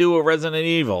have to do with Resident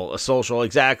Evil? A social,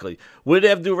 exactly. What did they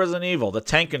have to do with Resident Evil? The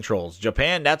tank controls.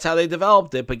 Japan, that's how they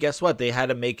developed it. But guess what? They had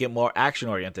to make it more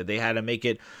action-oriented. They had to make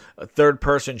it a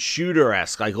third-person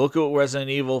shooter-esque. Like, look at what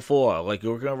Resident Evil 4. Like,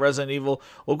 look at Resident Evil.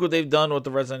 Look what they've done with the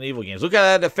Resident Evil games. Look at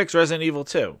that to fix Resident Evil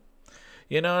 2.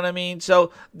 You know what I mean?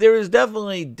 So there is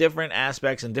definitely different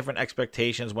aspects and different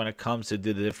expectations when it comes to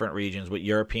the different regions, what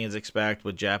Europeans expect,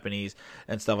 what Japanese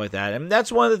and stuff like that. And that's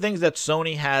one of the things that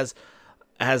Sony has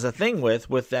a thing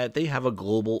with that they have a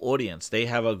global audience. They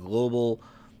have a global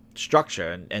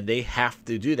structure, and they have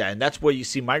to do that. And that's where you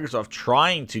see Microsoft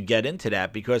trying to get into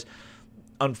that, because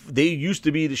they used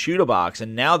to be the shooter box,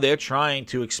 and now they're trying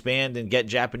to expand and get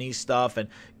Japanese stuff and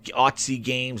artsy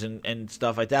games and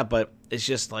stuff like that. But it's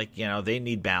just like, they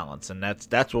need balance, and that's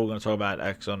what we're going to talk about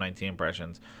XO19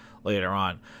 impressions later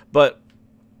on. But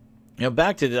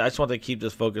back to I just want to keep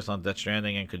this focus on Death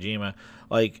Stranding and Kojima.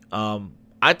 Like,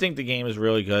 I think the game is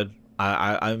really good.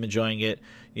 I'm enjoying it.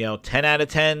 10 out of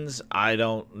 10s.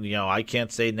 I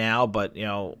can't say now, but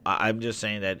I'm just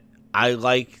saying that I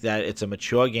like that it's a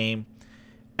mature game.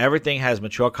 Everything has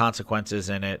mature consequences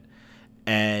in it,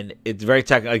 and it's very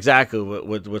technical. Exactly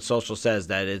what Social says,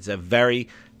 that it's a very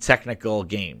technical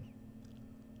game.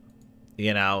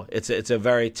 It's a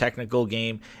very technical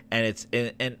game, and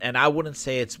and I wouldn't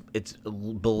say it's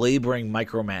belaboring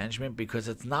micromanagement, because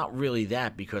it's not really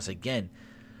that. Because again,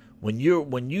 when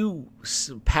you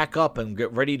pack up and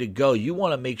get ready to go, you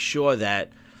want to make sure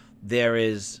that there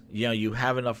is, you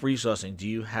have enough resourcing. Do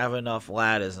you have enough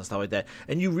ladders and stuff like that?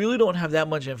 And you really don't have that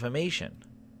much information.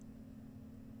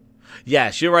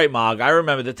 Yes, you're right, Mog. I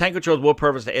remember the tank controls were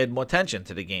purpose to add more tension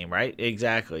to the game, right?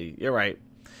 Exactly. You're right.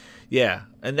 Yeah,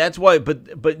 and that's why.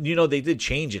 But they did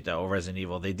change it though. Resident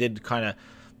Evil. They did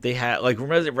they had, like,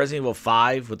 remember Resident Evil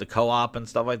 5 with the co-op and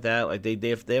stuff like that. Like they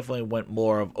definitely went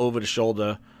more of over the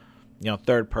shoulder,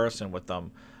 third person with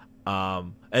them.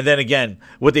 And then again,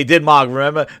 what they did, Mog,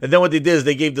 remember? And then what they did is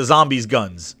they gave the zombies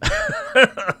guns.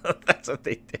 That's what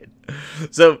they did.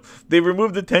 So they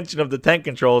removed the tension of the tank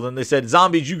controls, and they said,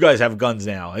 "Zombies, you guys have guns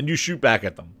now, and you shoot back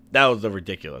at them." That was the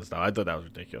ridiculous, though. I thought that was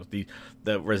ridiculous. The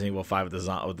Resident Evil 5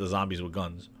 with the zombies with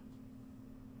guns.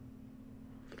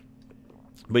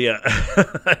 But yeah,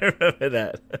 I remember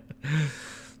that.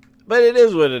 But it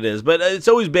is what it is. But it's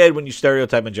always bad when you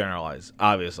stereotype and generalize,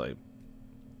 obviously.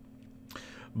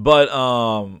 But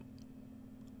oh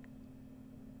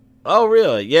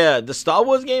really? Yeah, the Star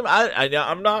Wars game.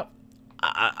 I'm not.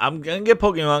 I'm gonna get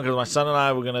Pokemon because my son and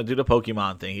I were gonna do the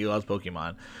Pokemon thing. He loves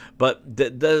Pokemon. But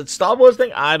the Star Wars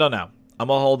thing, I don't know. I'm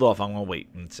gonna hold off. I'm gonna wait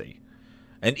and see.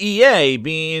 And EA,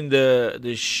 being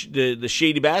the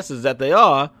shady bastards that they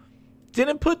are,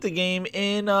 didn't put the game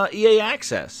in EA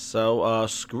Access. So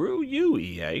screw you,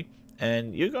 EA.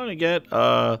 And you're going to get...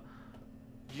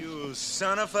 You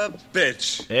son of a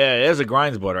bitch. Yeah, there's a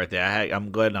grinds board right there.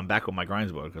 I'm glad I'm back with my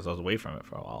grinds board because I was away from it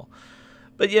for a while.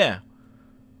 But yeah.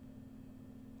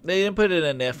 They didn't put it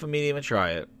in there for me to even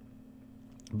try it.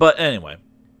 But anyway.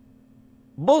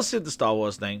 Bullshit the Star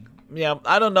Wars thing. Yeah,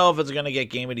 I don't know if it's going to get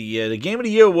Game of the Year. The Game of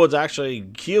the Year awards, actually,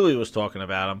 Keeley was talking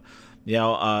about them. You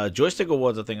know, Joystick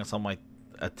Awards, I think, or something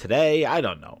like today. I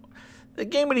don't know. The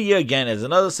Game of the Year, again, is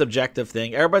another subjective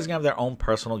thing. Everybody's going to have their own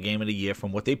personal Game of the Year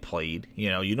from what they played. You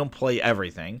know, you don't play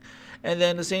everything. And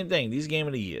then the same thing, these Game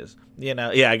of the Years. You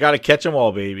know, yeah, I got to catch them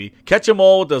all, baby. Catch them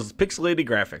all with those pixelated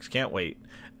graphics. Can't wait.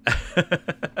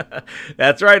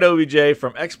 That's right, OBJ.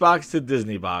 From Xbox to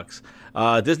Disney Box.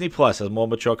 Disney Plus has more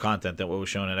mature content than what was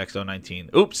shown in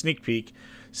XO19. Oops, sneak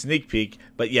peek.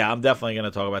 But yeah, I'm definitely going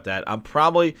to talk about that. I'm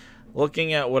probably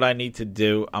looking at what I need to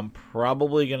do. I'm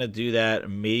probably going to do that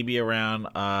maybe around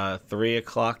 3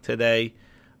 o'clock today.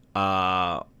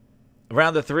 Around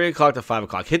the 3 o'clock to 5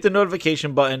 o'clock. Hit the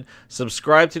notification button.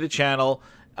 Subscribe to the channel.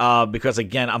 Because,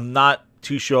 again, I'm not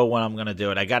too sure when I'm going to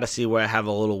do it. I got to see where I have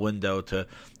a little window to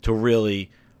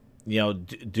really... you know,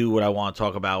 do what I want to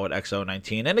talk about with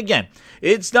XO19. And again,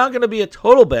 it's not going to be a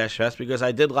total bash fest because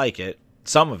I did like it.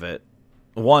 Some of it.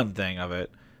 One thing of it.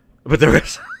 But the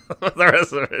rest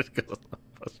of it goes...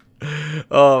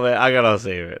 Oh, man, I got to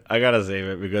save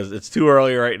it because it's too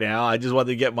early right now. I just wanted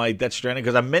to get my Death Stranding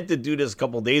because I meant to do this a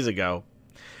couple days ago.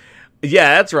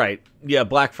 Yeah, that's right. Yeah,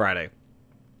 Black Friday.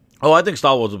 Oh, I think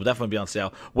Star Wars will definitely be on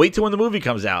sale. Wait till when the movie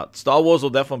comes out. Star Wars will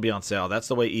definitely be on sale. That's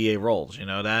the way EA rolls. You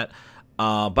know that?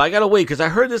 But I gotta wait because I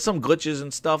heard there's some glitches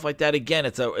and stuff like that. Again,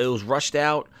 it was rushed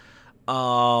out.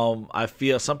 I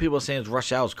feel some people are saying it's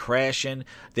rushed out, it's crashing.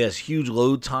 There's huge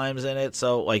load times in it,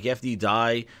 so like after you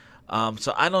die.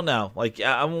 So I don't know. Like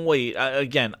I'm gonna wait.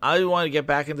 I want to get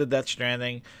back into Death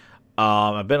Stranding.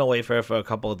 I've been away for a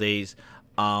couple of days.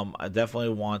 I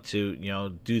definitely want to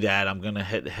do that. I'm gonna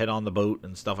head on the boat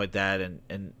and stuff like that,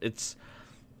 and it's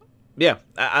yeah.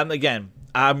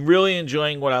 I'm really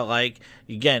enjoying what I like.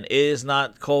 Again, it is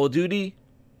not Call of Duty,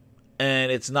 and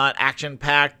it's not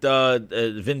action-packed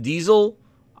Vin Diesel.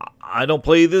 I don't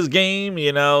play this game,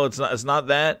 It's not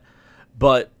that,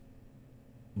 but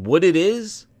what it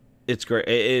is, it's great.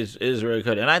 It is really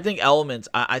good, and I think elements.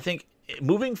 I think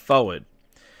moving forward,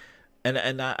 and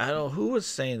I don't know who was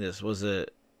saying this. Was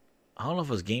it? I don't know if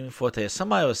it was Gaming Forte.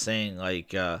 Somebody was saying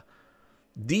like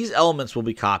these elements will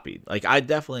be copied. Like I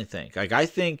definitely think. Like I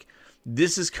think.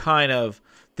 This is kind of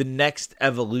the next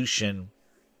evolution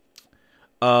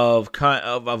of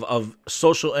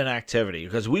social inactivity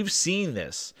because we've seen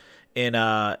this in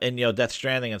Death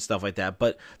Stranding and stuff like that.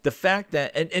 But the fact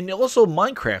that and also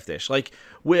Minecraft-ish, like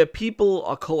where people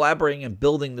are collaborating and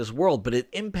building this world, but it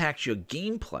impacts your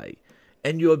gameplay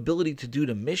and your ability to do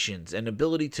the missions and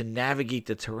ability to navigate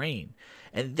the terrain.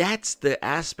 And that's the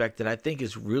aspect that I think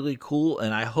is really cool,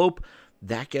 and I hope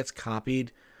that gets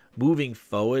copied moving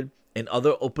forward. In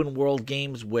other open world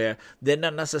games where they're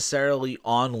not necessarily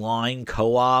online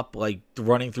co-op, like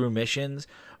running through missions,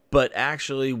 but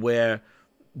actually where,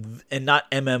 and not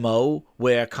MMO,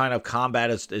 where kind of combat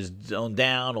is zoned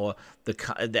down or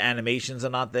the animations are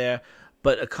not there,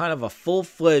 but a kind of a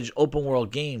full-fledged open world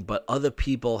game, but other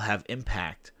people have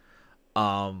impact.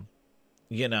 But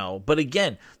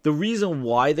again, the reason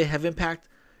why they have impact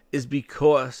is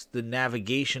because the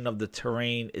navigation of the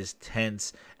terrain is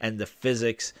tense and the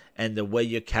physics and the way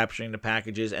you're capturing the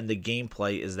packages and the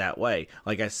gameplay is that way.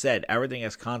 Like I said, everything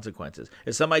has consequences.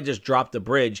 If somebody just dropped a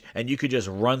bridge and you could just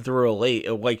run through a lake,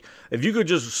 like if you could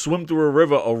just swim through a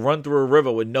river or run through a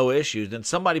river with no issues, then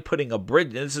somebody putting a bridge,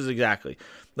 and this is exactly,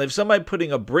 like if somebody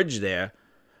putting a bridge there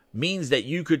means that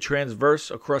you could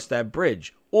transverse across that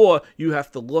bridge, or you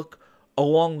have to look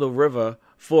along the river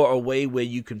for a way where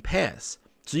you can pass.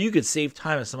 So you could save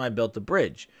time if somebody built the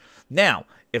bridge. Now,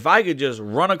 If I could just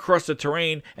run across the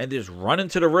terrain and just run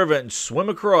into the river and swim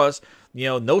across,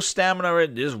 no stamina,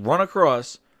 just run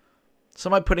across.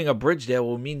 Somebody putting a bridge there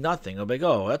will mean nothing. I'll be like,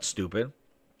 oh, that's stupid.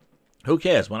 Who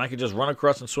cares? When I could just run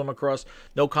across and swim across,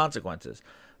 no consequences.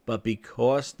 But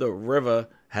because the river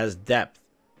has depth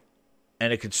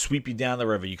and it could sweep you down the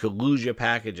river, you could lose your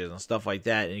packages and stuff like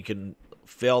that, and you can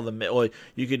fail or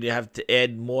you could have to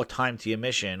add more time to your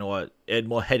mission or add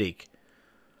more headache.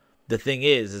 The thing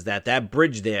is that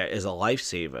bridge there is a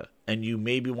lifesaver, and you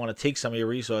maybe want to take some of your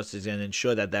resources and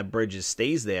ensure that bridge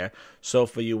stays there, so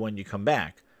for you when you come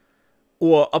back,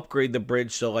 or upgrade the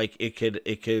bridge so like it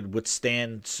could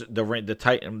withstand the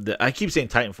Titan. I keep saying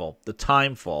Titanfall, the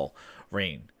Timefall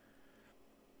rain.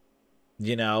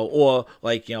 Or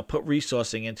like put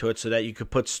resourcing into it so that you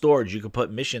could put storage, you could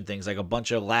put mission things like a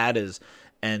bunch of ladders.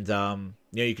 And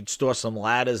you could store some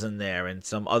ladders in there and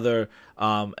some other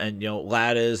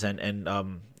ladders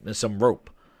and some rope.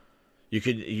 You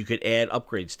could add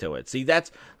upgrades to it. See,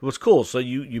 that's what's cool. So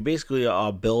you basically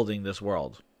are building this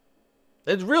world.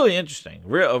 It's really interesting,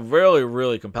 really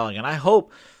really compelling, and I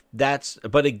hope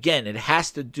but again, it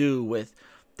has to do with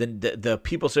the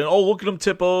people saying, oh, look at them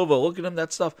tip over, look at them,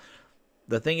 that stuff.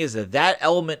 The thing is that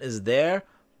element is there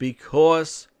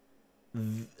because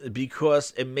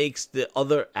it makes the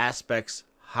other aspects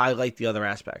highlight the other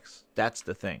aspects. That's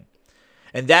the thing.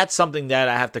 And that's something that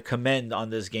I have to commend on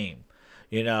this game,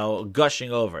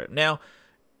 gushing over it. Now,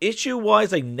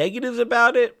 issue-wise, like negatives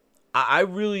about it, I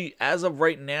really, as of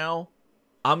right now,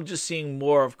 I'm just seeing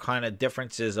more of kind of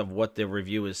differences of what the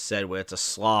reviewers said, where it's a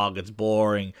slog, it's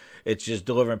boring, it's just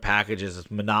delivering packages, it's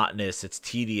monotonous, it's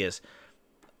tedious.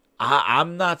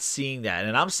 I'm not seeing that,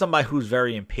 and I'm somebody who's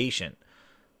very impatient.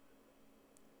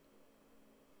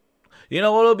 You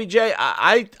know what, OBJ?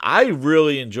 I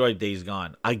really enjoyed Days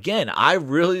Gone. Again, I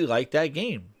really like that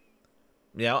game.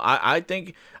 I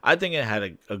think it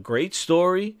had a great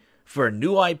story for a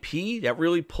new IP that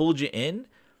really pulled you in.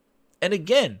 And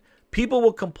again, people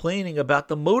were complaining about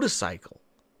the motorcycle.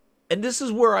 And this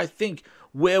is where I think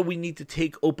where we need to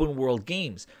take open world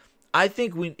games. I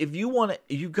think if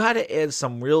you got to add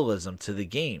some realism to the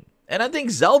game. And I think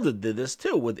Zelda did this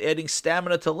too with adding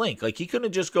stamina to Link. Like he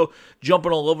couldn't just go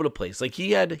jumping all over the place. Like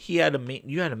you had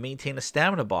to maintain a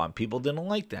stamina bar, and people didn't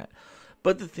like that.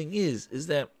 But the thing is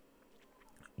that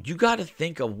you got to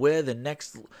think of where the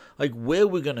next, like where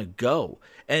we're gonna go.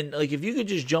 And like if you could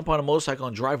just jump on a motorcycle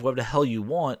and drive wherever the hell you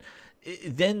want,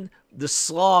 then the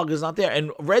slog is not there.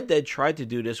 And Red Dead tried to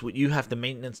do this with you have to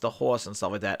maintenance the horse and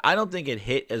stuff like that. I don't think it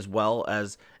hit as well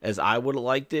as I would have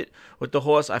liked it with the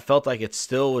horse. I felt like it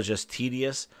still was just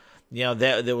tedious.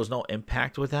 There was no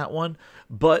impact with that one.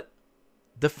 But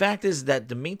the fact is that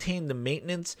to maintain the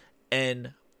maintenance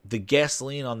and the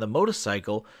gasoline on the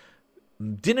motorcycle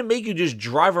didn't make you just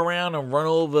drive around and run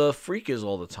over freakers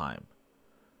all the time.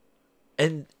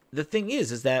 And the thing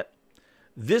is that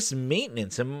this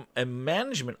maintenance and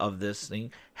management of this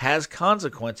thing has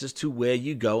consequences to where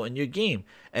you go in your game.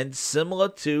 And similar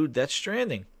to Death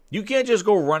Stranding, you can't just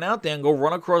go run out there and go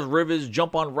run across rivers,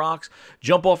 jump on rocks,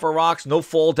 jump off of rocks, no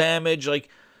fall damage. Like,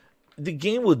 the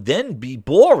game would then be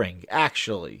boring,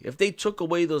 actually, if they took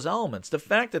away those elements. The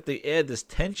fact that they add this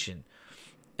tension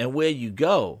and where you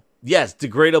go. Yes,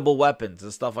 degradable weapons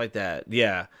and stuff like that.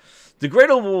 Yeah,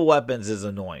 degradable weapons is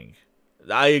annoying.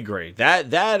 I agree.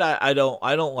 That I don't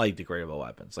like degradable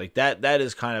weapons. Like that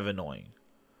is kind of annoying.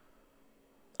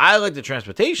 I like the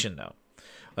transportation though,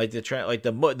 like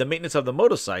the maintenance of the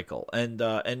motorcycle and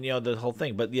the whole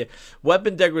thing. But yeah,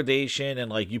 weapon degradation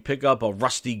and like you pick up a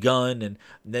rusty gun and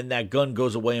then that gun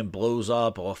goes away and blows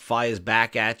up or fires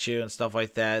back at you and stuff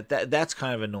like that. That's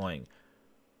kind of annoying.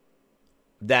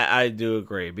 That I do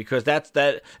agree, because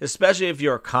that especially if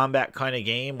you're a combat kind of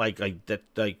game like that,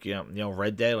 like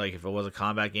Red Dead, like if it was a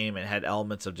combat game and had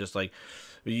elements of just like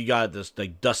you got this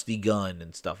like dusty gun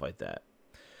and stuff like that.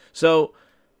 So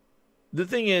the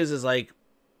thing is like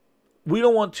we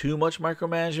don't want too much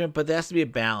micromanagement, but there has to be a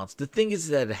balance. The thing is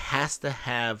that it has to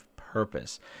have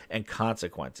purpose and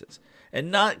consequences, and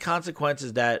not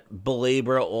consequences that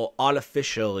belabor or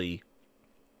artificially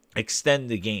extend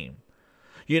the game.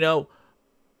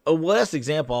 A last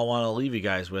example I want to leave you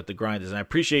guys with the grinders, and I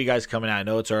appreciate you guys coming out. I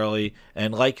know it's early,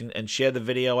 and like and share the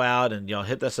video out, and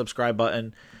hit that subscribe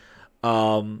button.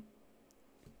 I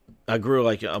grew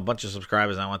like a bunch of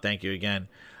subscribers, and I want to thank you again.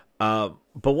 But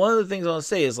one of the things I want to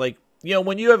say is like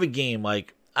when you have a game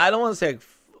like I don't want to say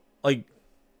like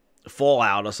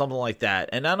Fallout or something like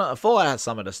that, and I know Fallout has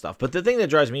some of this stuff, but the thing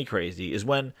that drives me crazy is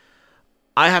when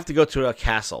I have to go to a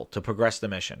castle to progress the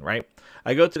mission. Right,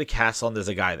 I go to the castle and there's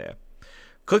a guy there.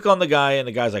 click on the guy, and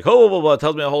the guy's like, oh, blah, blah, blah,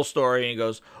 tells me the whole story, and he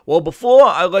goes, well, before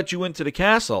I let you into the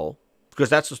castle, because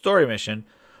that's the story mission,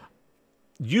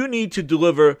 you need to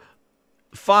deliver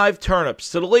 5 turnips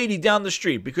to the lady down the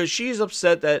street because she's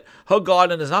upset that her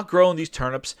garden is not growing these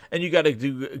turnips, and you got to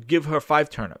give her 5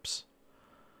 turnips.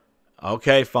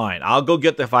 Okay, fine. I'll go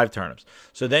get the 5 turnips.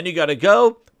 So then you got to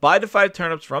go buy the 5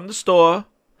 turnips from the store,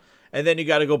 and then you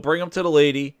got to go bring them to the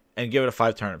lady and give her the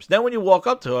 5 turnips. Then when you walk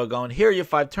up to her going, here are your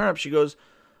 5 turnips, she goes,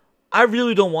 I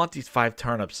really don't want these 5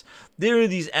 turnips. There are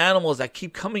these animals that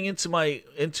keep coming into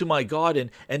my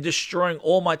garden and destroying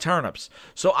all my turnips.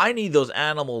 So I need those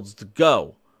animals to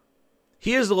go.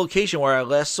 Here's the location where I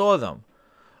last saw them.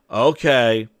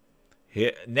 Okay.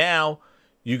 Here, now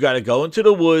you got to go into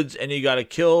the woods and you got to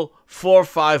kill 4 or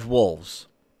 5 wolves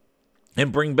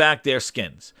and bring back their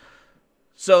skins.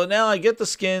 So now I get the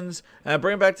skins and I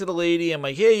bring it back to the lady. I'm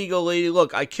like, here you go, lady.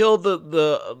 Look, I killed the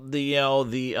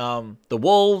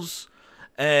wolves,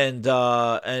 and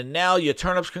now your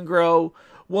turnips can grow.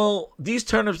 Well, these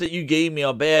turnips that you gave me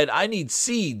are bad. I need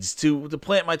seeds to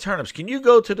plant my turnips. Can you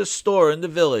go to the store in the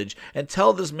village and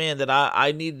tell this man that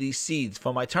I need these seeds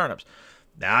for my turnips?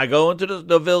 Now I go into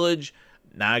the village.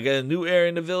 Now I get a new area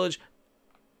in the village.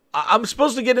 I'm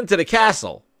supposed to get into the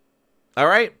castle. All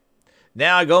right?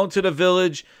 Now I go into the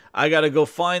village. I got to go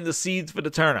find the seeds for the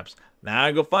turnips. Now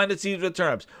I go find the seeds for the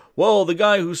turnips. Well, the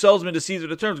guy who sells me the seeds for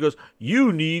the turnips goes,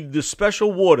 you need the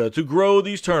special water to grow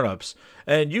these turnips.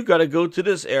 And you got to go to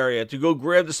this area to go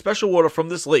grab the special water from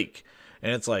this lake.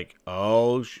 And it's like,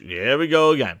 oh, here we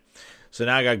go again. So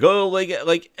now I got to go to the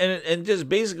lake, and just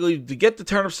basically to get the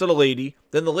turnips to the lady.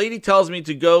 Then the lady tells me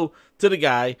to go to the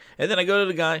guy. And then I go to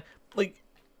the guy. Like,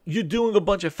 you're doing a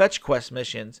bunch of fetch quest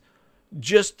missions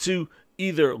just to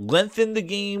either lengthen the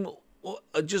game or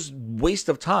just waste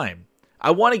of time. I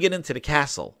want to get into the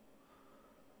castle.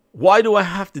 Why do I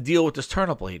have to deal with this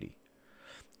turnip lady?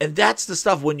 And that's the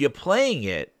stuff when you're playing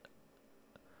it,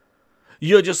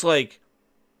 you're just like,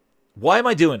 why am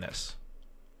I doing this?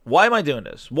 Why am I doing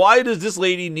this? Why does this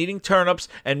lady needing turnips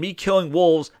and me killing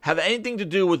wolves have anything to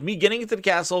do with me getting into the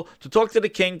castle to talk to the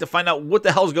king to find out what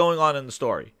the hell's going on in the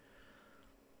story?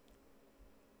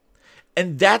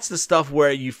 And that's the stuff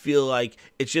where you feel like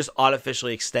it's just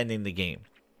artificially extending the game.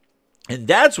 And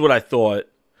that's what I thought.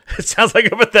 It sounds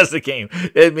like a Bethesda game.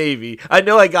 It may be. I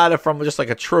know I got it from just like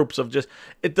a tropes of just,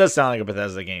 it does sound like a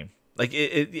Bethesda game. Like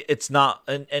it's not,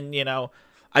 and you know,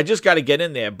 I just got to get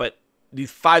in there. But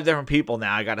these 5 different people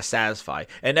now I got to satisfy.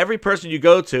 And every person you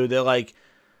go to, they're like,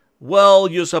 well,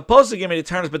 you're supposed to give me the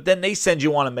turnips, but then they send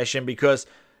you on a mission because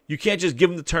you can't just give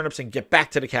them the turnips and get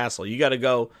back to the castle. You got to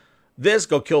go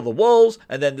kill the wolves,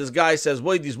 and then this guy says,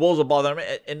 wait, these wolves are bothering me,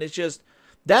 and it's just,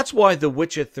 that's why The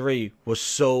Witcher 3 was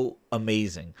so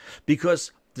amazing,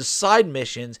 because the side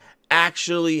missions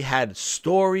actually had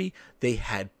story, they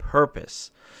had purpose.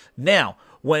 Now,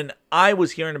 when I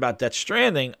was hearing about Death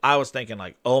Stranding, I was thinking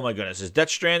like, oh my goodness, is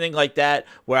Death Stranding like that,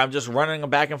 where I'm just running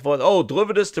back and forth, oh,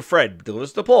 deliver this to Fred, deliver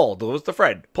this to Paul, deliver this to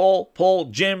Fred, Paul,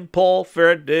 Jim, Paul,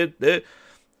 Fred,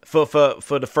 for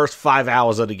the first 5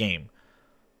 hours of the game.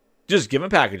 Just giving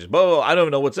packages. But I don't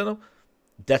even know what's in them.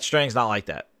 Death Stranding's not like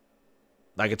that.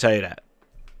 I can tell you that.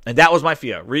 And that was my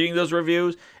fear. Reading those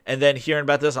reviews and then hearing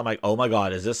about this, I'm like, oh my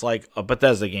God, is this like a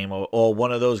Bethesda game or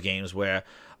one of those games where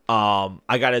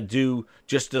I got to do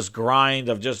just this grind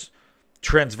of just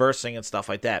transversing and stuff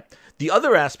like that. The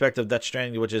other aspect of Death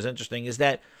Stranding, which is interesting, is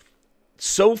that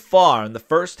so far in the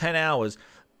first 10 hours,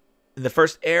 in the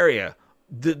first area,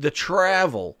 the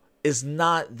travel is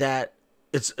not that.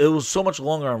 It was so much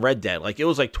longer on Red Dead. Like, it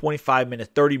was like 25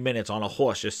 minutes, 30 minutes on a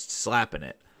horse just slapping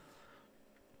it.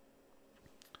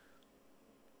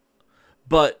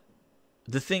 But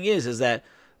the thing is that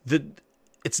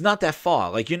it's not that far.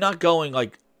 Like, you're not going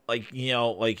like you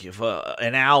know, like if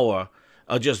an hour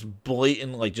of just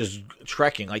blatant, like just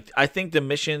trekking. Like, I think the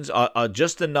missions are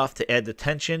just enough to add the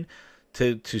tension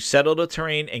to settle the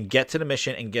terrain and get to the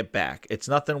mission and get back. It's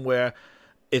nothing where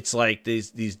it's like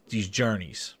these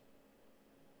journeys.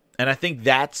 And I think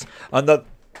that's another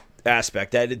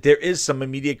aspect, that there is some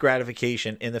immediate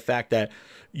gratification in the fact that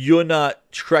you're not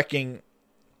trekking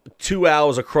 2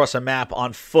 hours across a map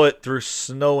on foot through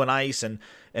snow and ice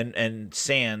and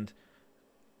sand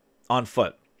on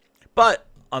foot. But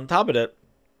on top of it,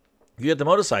 you get the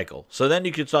motorcycle. So then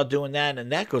you can start doing that,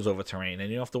 and that goes over terrain, and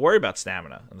you don't have to worry about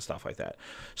stamina and stuff like that.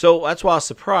 So that's why I was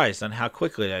surprised on how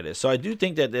quickly that is. So I do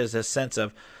think that there's a sense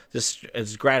of this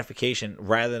is gratification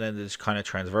rather than this kind of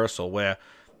transversal, where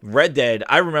Red Dead,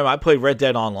 I remember I played Red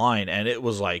Dead Online, and it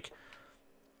was like,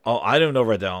 oh, I don't know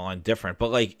Red Dead Online different,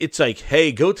 but like, it's like,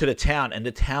 hey, go to the town, and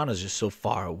the town is just so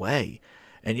far away.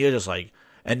 And you're just like,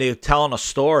 and they're telling a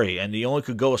story, and you only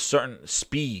could go a certain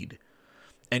speed,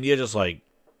 and you're just like,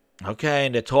 okay,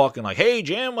 and they're talking like, hey,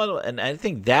 Jim, and I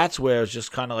think that's where it's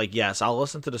just kind of like, yes, I'll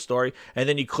listen to the story, and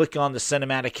then you click on the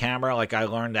cinematic camera, like I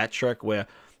learned that trick where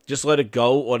just let it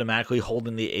go automatically,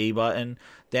 holding the A button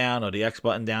down or the X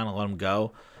button down and let them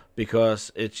go,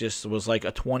 because it just was like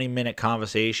a 20-minute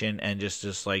conversation and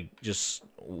just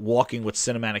walking with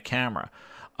cinematic camera.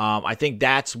 I think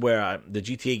that's where the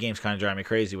GTA games kind of drive me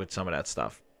crazy with some of that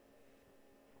stuff.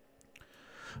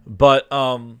 But,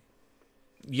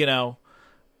 you know,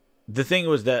 the thing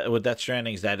was that with Death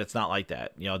Stranding is that it's not like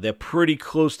that. You know, they're pretty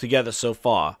close together so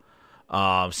far.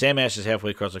 Sam Ash is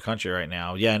halfway across the country right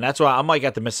now. Yeah, and that's why I'm like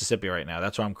at the Mississippi right now.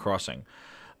 That's why I'm crossing.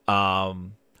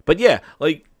 But yeah,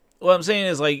 like what I'm saying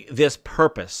is like there's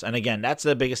purpose. And again, that's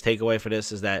the biggest takeaway for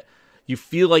this is that you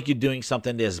feel like you're doing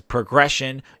something. There's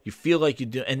progression. You feel like you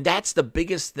do. And that's the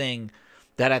biggest thing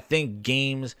that I think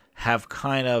games have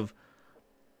kind of,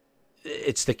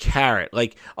 it's the carrot.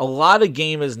 Like a lot of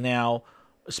gamers now,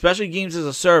 especially games as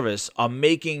a service, are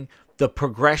making the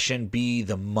progression be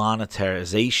the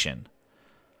monetization.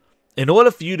 In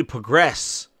order for you to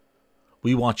progress,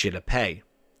 we want you to pay.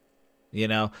 You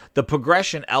know, the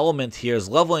progression element here is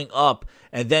leveling up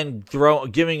and then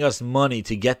giving us money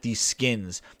to get these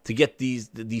skins, to get these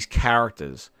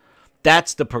characters.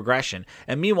 That's the progression.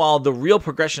 And meanwhile, the real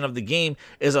progression of the game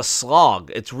is a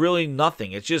slog. It's really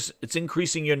nothing. It's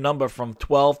increasing your number from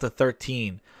 12 to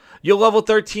 13. You're level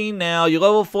 13 now. You're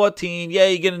level 14. Yeah,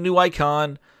 you get a new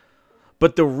icon.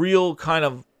 But the real kind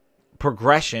of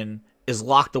progression is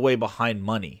locked away behind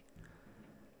money.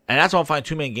 And that's why I find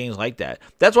too many games like that.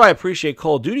 That's why I appreciate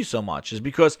Call of Duty so much, is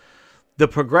because the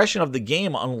progression of the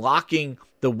game, unlocking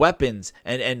the weapons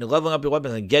and leveling up your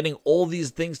weapons and getting all these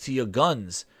things to your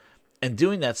guns and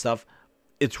doing that stuff,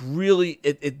 it's really,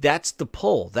 that's the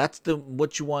pull. That's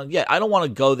what you want to get. I don't want to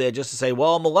go there just to say,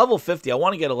 well, I'm a level 50. I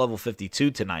want to get a level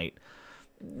 52 tonight.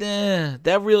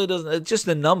 That really doesn't, it's just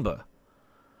a number.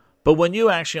 But when you're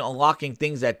actually unlocking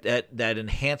things that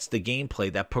enhance the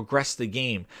gameplay, that progress the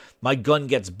game, my gun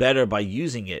gets better by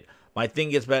using it. My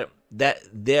thing gets better.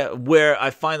 Where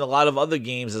I find a lot of other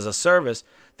games as a service,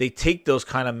 they take those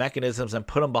kind of mechanisms and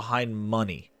put them behind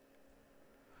money.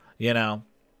 You know,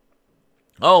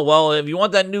 oh well, if you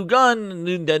want that new gun,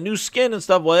 that new skin and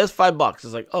stuff, well, that's $5. It's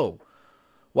like, oh,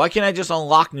 why can't I just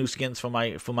unlock new skins for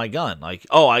my gun? Like,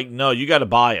 oh, you got to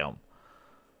buy them.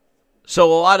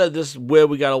 So a lot of this, where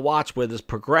we got to watch where this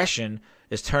progression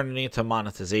is turning into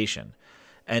monetization.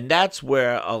 And that's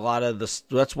where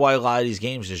that's why a lot of these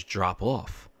games just drop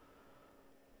off.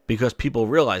 Because people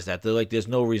realize that. They're like, there's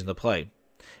no reason to play.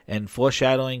 And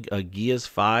foreshadowing, Gears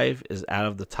 5 is out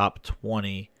of the top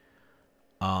 20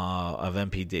 of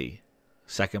MPD.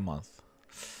 Second month.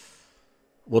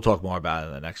 We'll talk more about it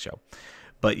in the next show.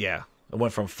 But yeah, it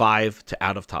went from 5 to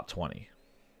out of top 20.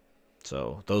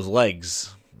 So those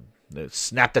legs, they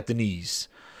snapped at the knees.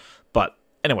 But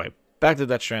anyway, back to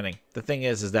Death Stranding. The thing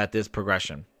is that there's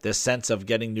progression. There's sense of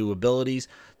getting new abilities.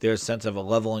 There's sense of a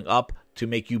leveling up to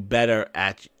make you better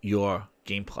at your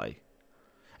gameplay.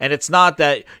 And it's not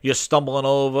that you're stumbling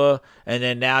over and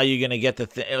then now you're going to get the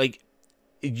thing. Like,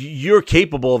 you're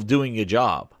capable of doing your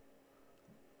job.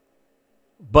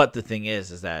 But the thing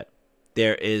is that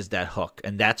there is that hook.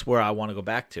 And that's where I want to go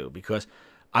back to, because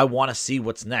I want to see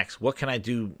what's next. What can I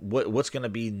do? What's going to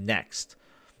be next?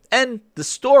 And the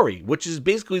story, which is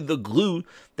basically the glue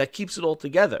that keeps it all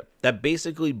together, that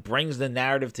basically brings the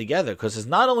narrative together, because it's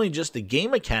not only just the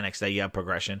game mechanics that you have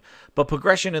progression, but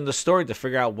progression in the story to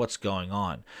figure out what's going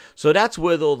on. So that's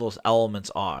where all those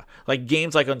elements are. Like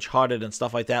games like Uncharted and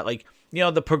stuff like that, like, you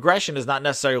know, the progression is not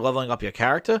necessarily leveling up your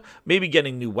character, maybe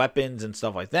getting new weapons and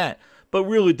stuff like that, but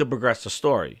really to progress the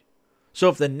story. So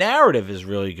if the narrative is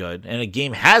really good, and a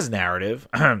game has narrative,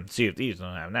 Sea of Thieves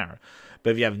don't have narrative,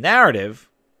 but if you have narrative,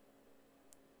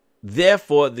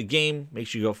 therefore the game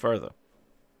makes you go further.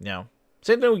 You know,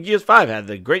 same thing with Gears 5 had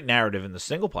the great narrative in the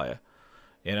single player.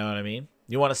 You know what I mean?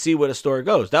 You want to see where the story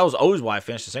goes. That was always why I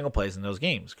finished the single players in those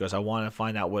games, because I want to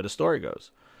find out where the story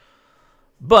goes.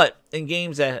 But in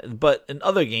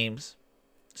other games,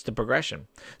 it's the progression.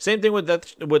 Same thing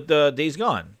with Days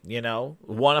Gone. You know,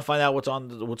 want to find out what's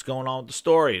going on with the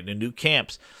story, the new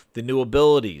camps, the new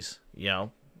abilities. You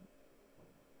know.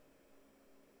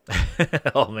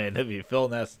 Oh man, that'd be Phil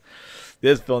Ness.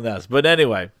 There's Phil Ness. But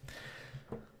anyway,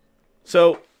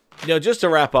 so you know, just to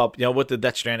wrap up, you know, with the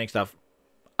Death Stranding stuff,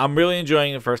 I'm really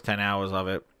enjoying the first 10 hours of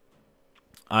it.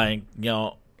 I'm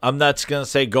not gonna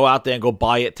say go out there and go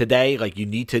buy it today. Like you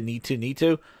need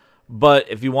to. But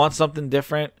if you want something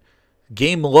different,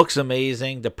 game looks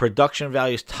amazing. The production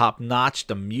value is top notch.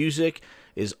 The music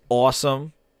is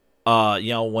awesome.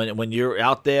 When you're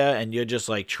out there and you're just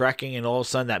like trekking, and all of a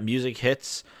sudden that music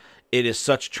hits, it is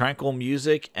such tranquil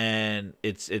music, and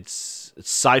it's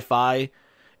sci-fi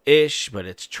ish, but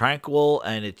it's tranquil,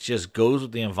 and it just goes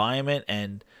with the environment.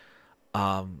 And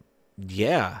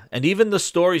yeah, and even the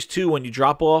stories too, when you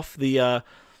drop off the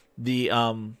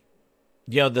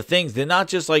things, they're not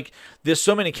just like, there's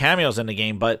so many cameos in the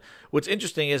game, but what's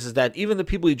interesting is that even the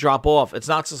people you drop off, it's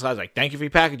not just like thank you for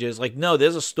your packages. Like, no,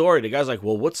 there's a story. The guy's like,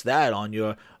 well, what's that on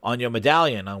your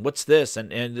medallion, on what's this,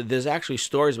 and there's actually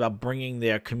stories about bringing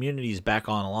their communities back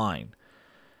online,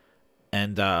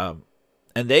 and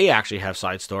they actually have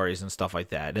side stories and stuff like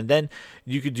that. And then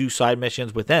you could do side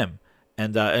missions with them.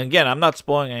 And again, I'm not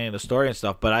spoiling any of the story and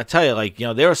stuff, but I tell you, like,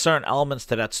 there are certain elements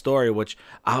to that story which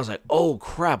I was like, oh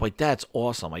crap, like that's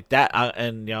awesome, like that.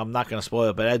 And I'm not gonna spoil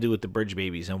it, but I do with the bridge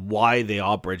babies and why they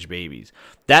are bridge babies.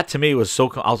 That to me was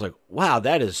so. I was like, wow,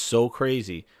 that is so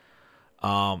crazy.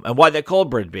 And why they're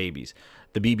called bridge babies,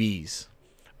 the BBs.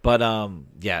 But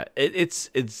yeah,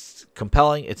 it's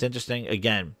compelling. It's interesting.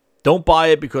 Again, don't buy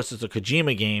it because it's a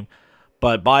Kojima game,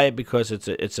 but buy it because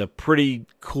it's a pretty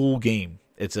cool game.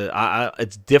 It's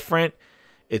different,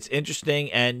 it's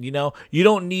interesting, and you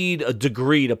don't need a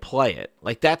degree to play it.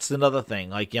 Like, that's another thing.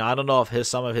 Like, I don't know if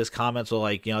some of his comments were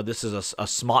like, this is a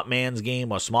smart man's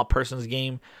game or a smart person's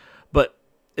game, but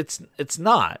it's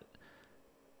not.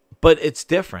 But it's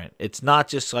different. It's not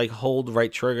just like hold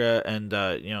right trigger and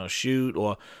shoot,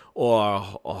 or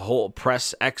hold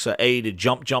press X or A to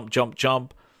jump.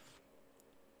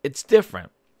 It's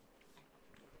different.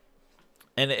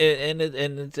 And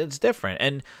it's different,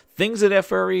 and things are there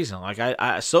for a reason. Like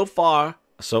I so far,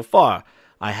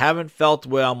 I haven't felt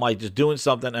where I'm like just doing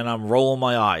something and I'm rolling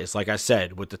my eyes, like I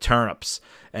said with the turnips,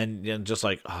 and just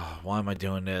like, oh, why am I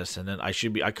doing this? And then I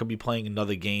could be playing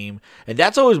another game, and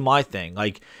that's always my thing.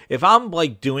 Like, if I'm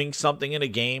like doing something in a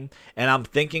game and I'm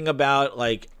thinking about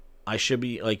like I should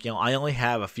be like, I only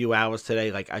have a few hours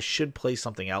today, like I should play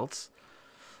something else.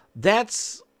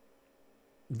 That's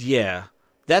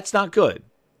not good,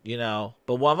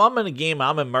 But when I'm in a game,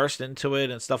 I'm immersed into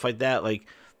it and stuff like that. Like,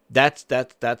 that's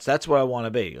what I want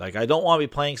to be. Like, I don't want to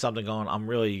be playing something going, I'm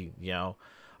really,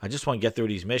 I just want to get through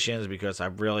these missions because I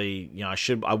really,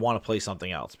 I want to play something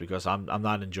else because I'm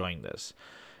not enjoying this.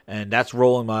 And that's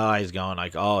rolling my eyes going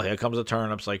like, oh, here comes the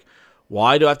turnips. Like,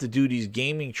 why do I have to do these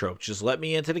gaming tropes? Just let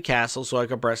me into the castle so I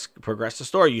can progress the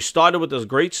story. You started with this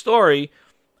great story.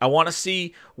 I want to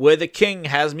see where the king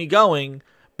has me going.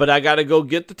 But I got to go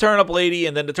get the turnip lady,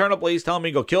 and then the turnip lady's telling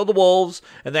me to go kill the wolves,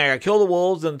 and then I got to kill the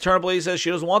wolves, and the turnip lady says she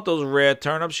doesn't want those rare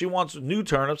turnips, she wants new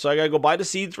turnips, so I got to go buy the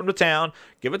seeds from the town,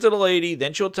 give it to the lady,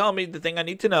 then she'll tell me the thing I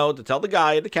need to know to tell the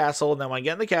guy at the castle, and then when I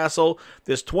get in the castle,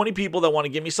 there's 20 people that want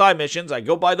to give me side missions, I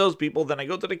go buy those people, then I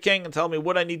go to the king and tell me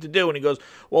what I need to do, and he goes,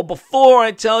 well, before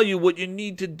I tell you what you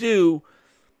need to do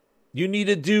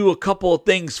a couple of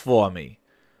things for me.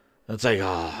 And it's like,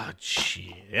 oh,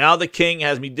 gee. Now the king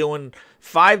has me doing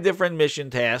 5 different mission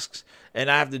tasks, and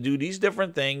I have to do these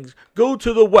different things. Go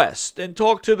to the west and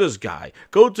talk to this guy.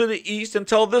 Go to the east and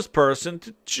tell this person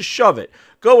to shove it.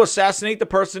 Go assassinate the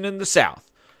person in the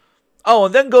south. Oh,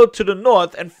 and then go to the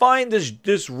north and find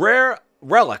this rare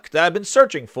relic that I've been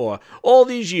searching for all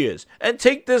these years. And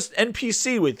take this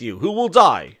NPC with you who will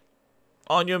die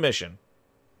on your mission.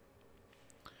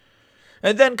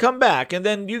 And then come back, and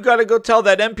then you gotta go tell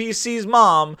that NPC's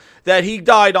mom that he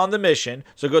died on the mission.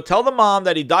 So go tell the mom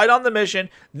that he died on the mission,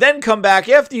 then come back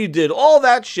after you did all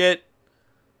that shit,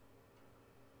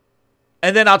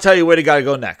 and then I'll tell you where you gotta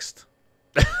go next.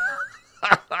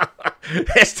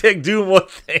 Hashtag do more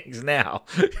things now.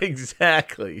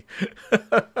 Exactly.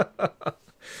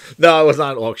 No, I was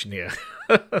not an auctioneer.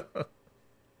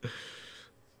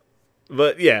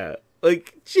 But yeah,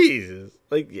 like, Jesus.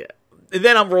 Like, yeah. And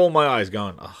then I'm rolling my eyes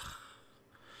going, ugh.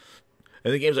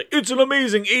 And the game's like, it's an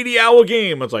amazing 80-hour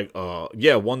game. It's like,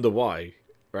 yeah, wonder why,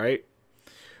 right?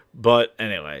 But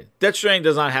anyway, Death Stranding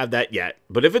does not have that yet.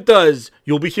 But if it does,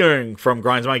 you'll be hearing from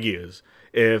Grinds My Gears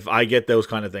if I get those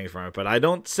kind of things from it. But I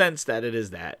don't sense that it is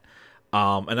that.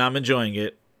 And I'm enjoying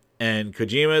it. And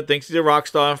Kojima thinks he's a rock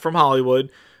star from Hollywood.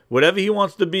 Whatever he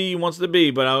wants to be, he wants to be.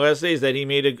 But all I gotta say is that he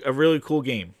made a really cool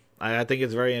game. I think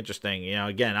it's very interesting.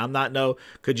 Again, I'm not no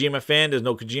Kojima fan. There's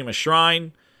no Kojima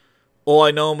shrine. All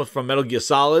I know him from Metal Gear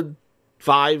Solid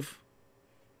 5.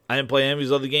 I didn't play any of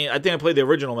his other games. I think I played the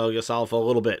original Metal Gear Solid for a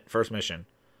little bit, first mission.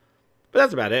 But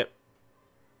that's about it.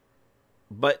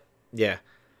 But, yeah.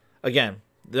 Again,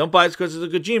 don't buy it because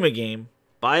it's a Kojima game.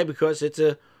 Buy it because it's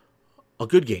a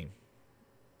good game.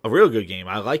 A real good game.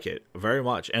 I like it very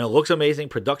much. And it looks amazing.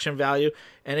 Production value.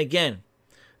 And again,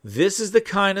 This is the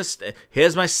kind of...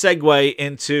 Here's my segue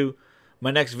into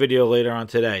my next video later on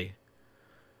today.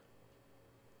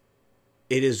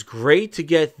 It is great to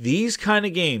get these kind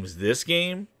of games. This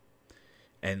game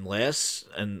and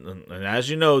as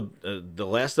you know, The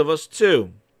Last of Us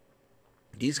 2.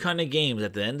 These kind of games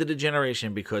at the end of the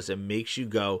generation because it makes you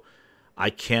go, I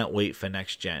can't wait for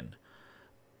next gen.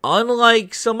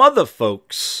 Unlike some other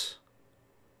folks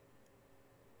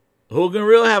who are going to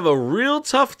really have a real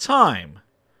tough time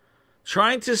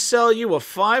trying to sell you a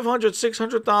 $500,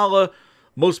 $600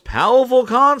 most powerful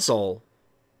console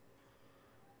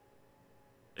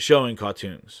showing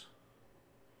cartoons.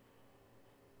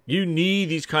 You need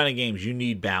these kind of games. You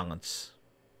need balance.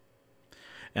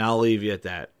 And I'll leave you at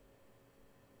that.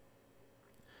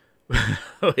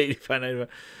 85.95.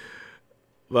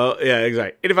 Well, yeah,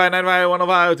 exactly. 85.95,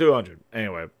 105, 200.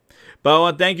 Anyway. But I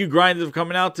want to thank you, Grinders, for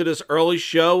coming out to this early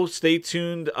show. Stay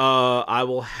tuned. I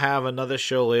will have another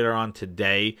show later on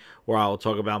today where I will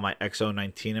talk about my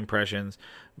XO19 impressions.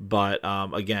 But,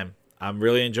 again, I'm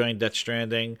really enjoying Death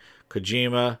Stranding.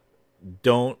 Kojima,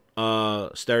 don't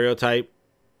stereotype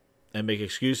and make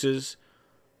excuses.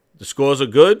 The scores are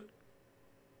good.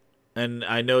 And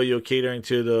I know you're catering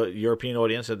to the European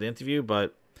audience at the interview,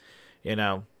 but, you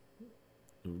know,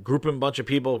 grouping a bunch of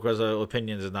people because of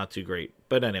opinions is not too great.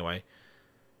 But anyway,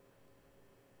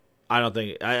 I don't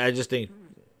think, I just think,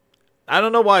 I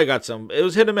don't know why I got some. It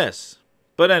was hit or miss.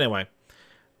 But anyway,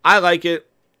 I like it.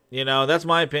 You know, that's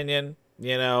my opinion.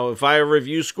 You know, if I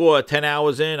review score at 10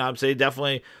 hours in, I'd say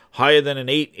definitely higher than an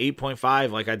 8,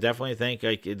 8.5. Like, I definitely think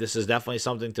this is definitely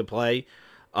something to play.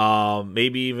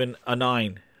 Maybe even a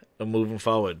 9 moving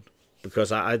forward.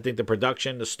 Because I think the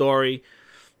production, the story,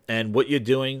 and what you're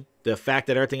doing, the fact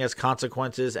that everything has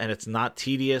consequences and it's not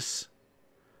tedious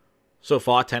so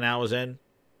far, 10 hours in.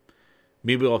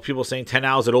 Maybe people saying 10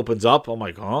 hours it opens up. I'm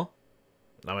like, huh?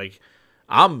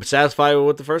 I'm satisfied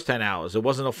with the first 10 hours. It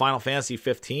wasn't a Final Fantasy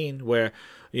 15 where,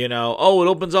 you know, oh, it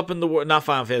opens up in the world. Not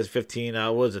Final Fantasy 15.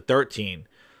 What was it? 13.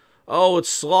 Oh, it's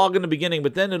slog in the beginning,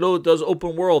 but then it does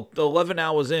open world 11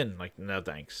 hours in. Like, no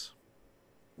thanks.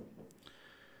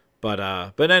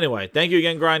 But anyway, thank you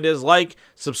again, Grinders. Like,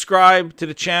 subscribe to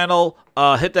the channel.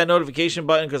 Hit that notification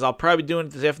button because I'll probably be doing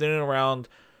it this afternoon around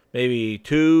maybe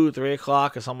 2, 3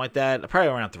 o'clock or something like that. Probably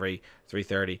around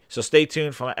 3:30. So stay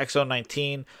tuned for my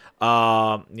XO19.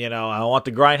 You know, I want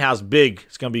the Grindhouse big.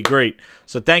 It's going to be great.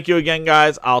 So thank you again,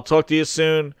 guys. I'll talk to you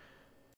soon.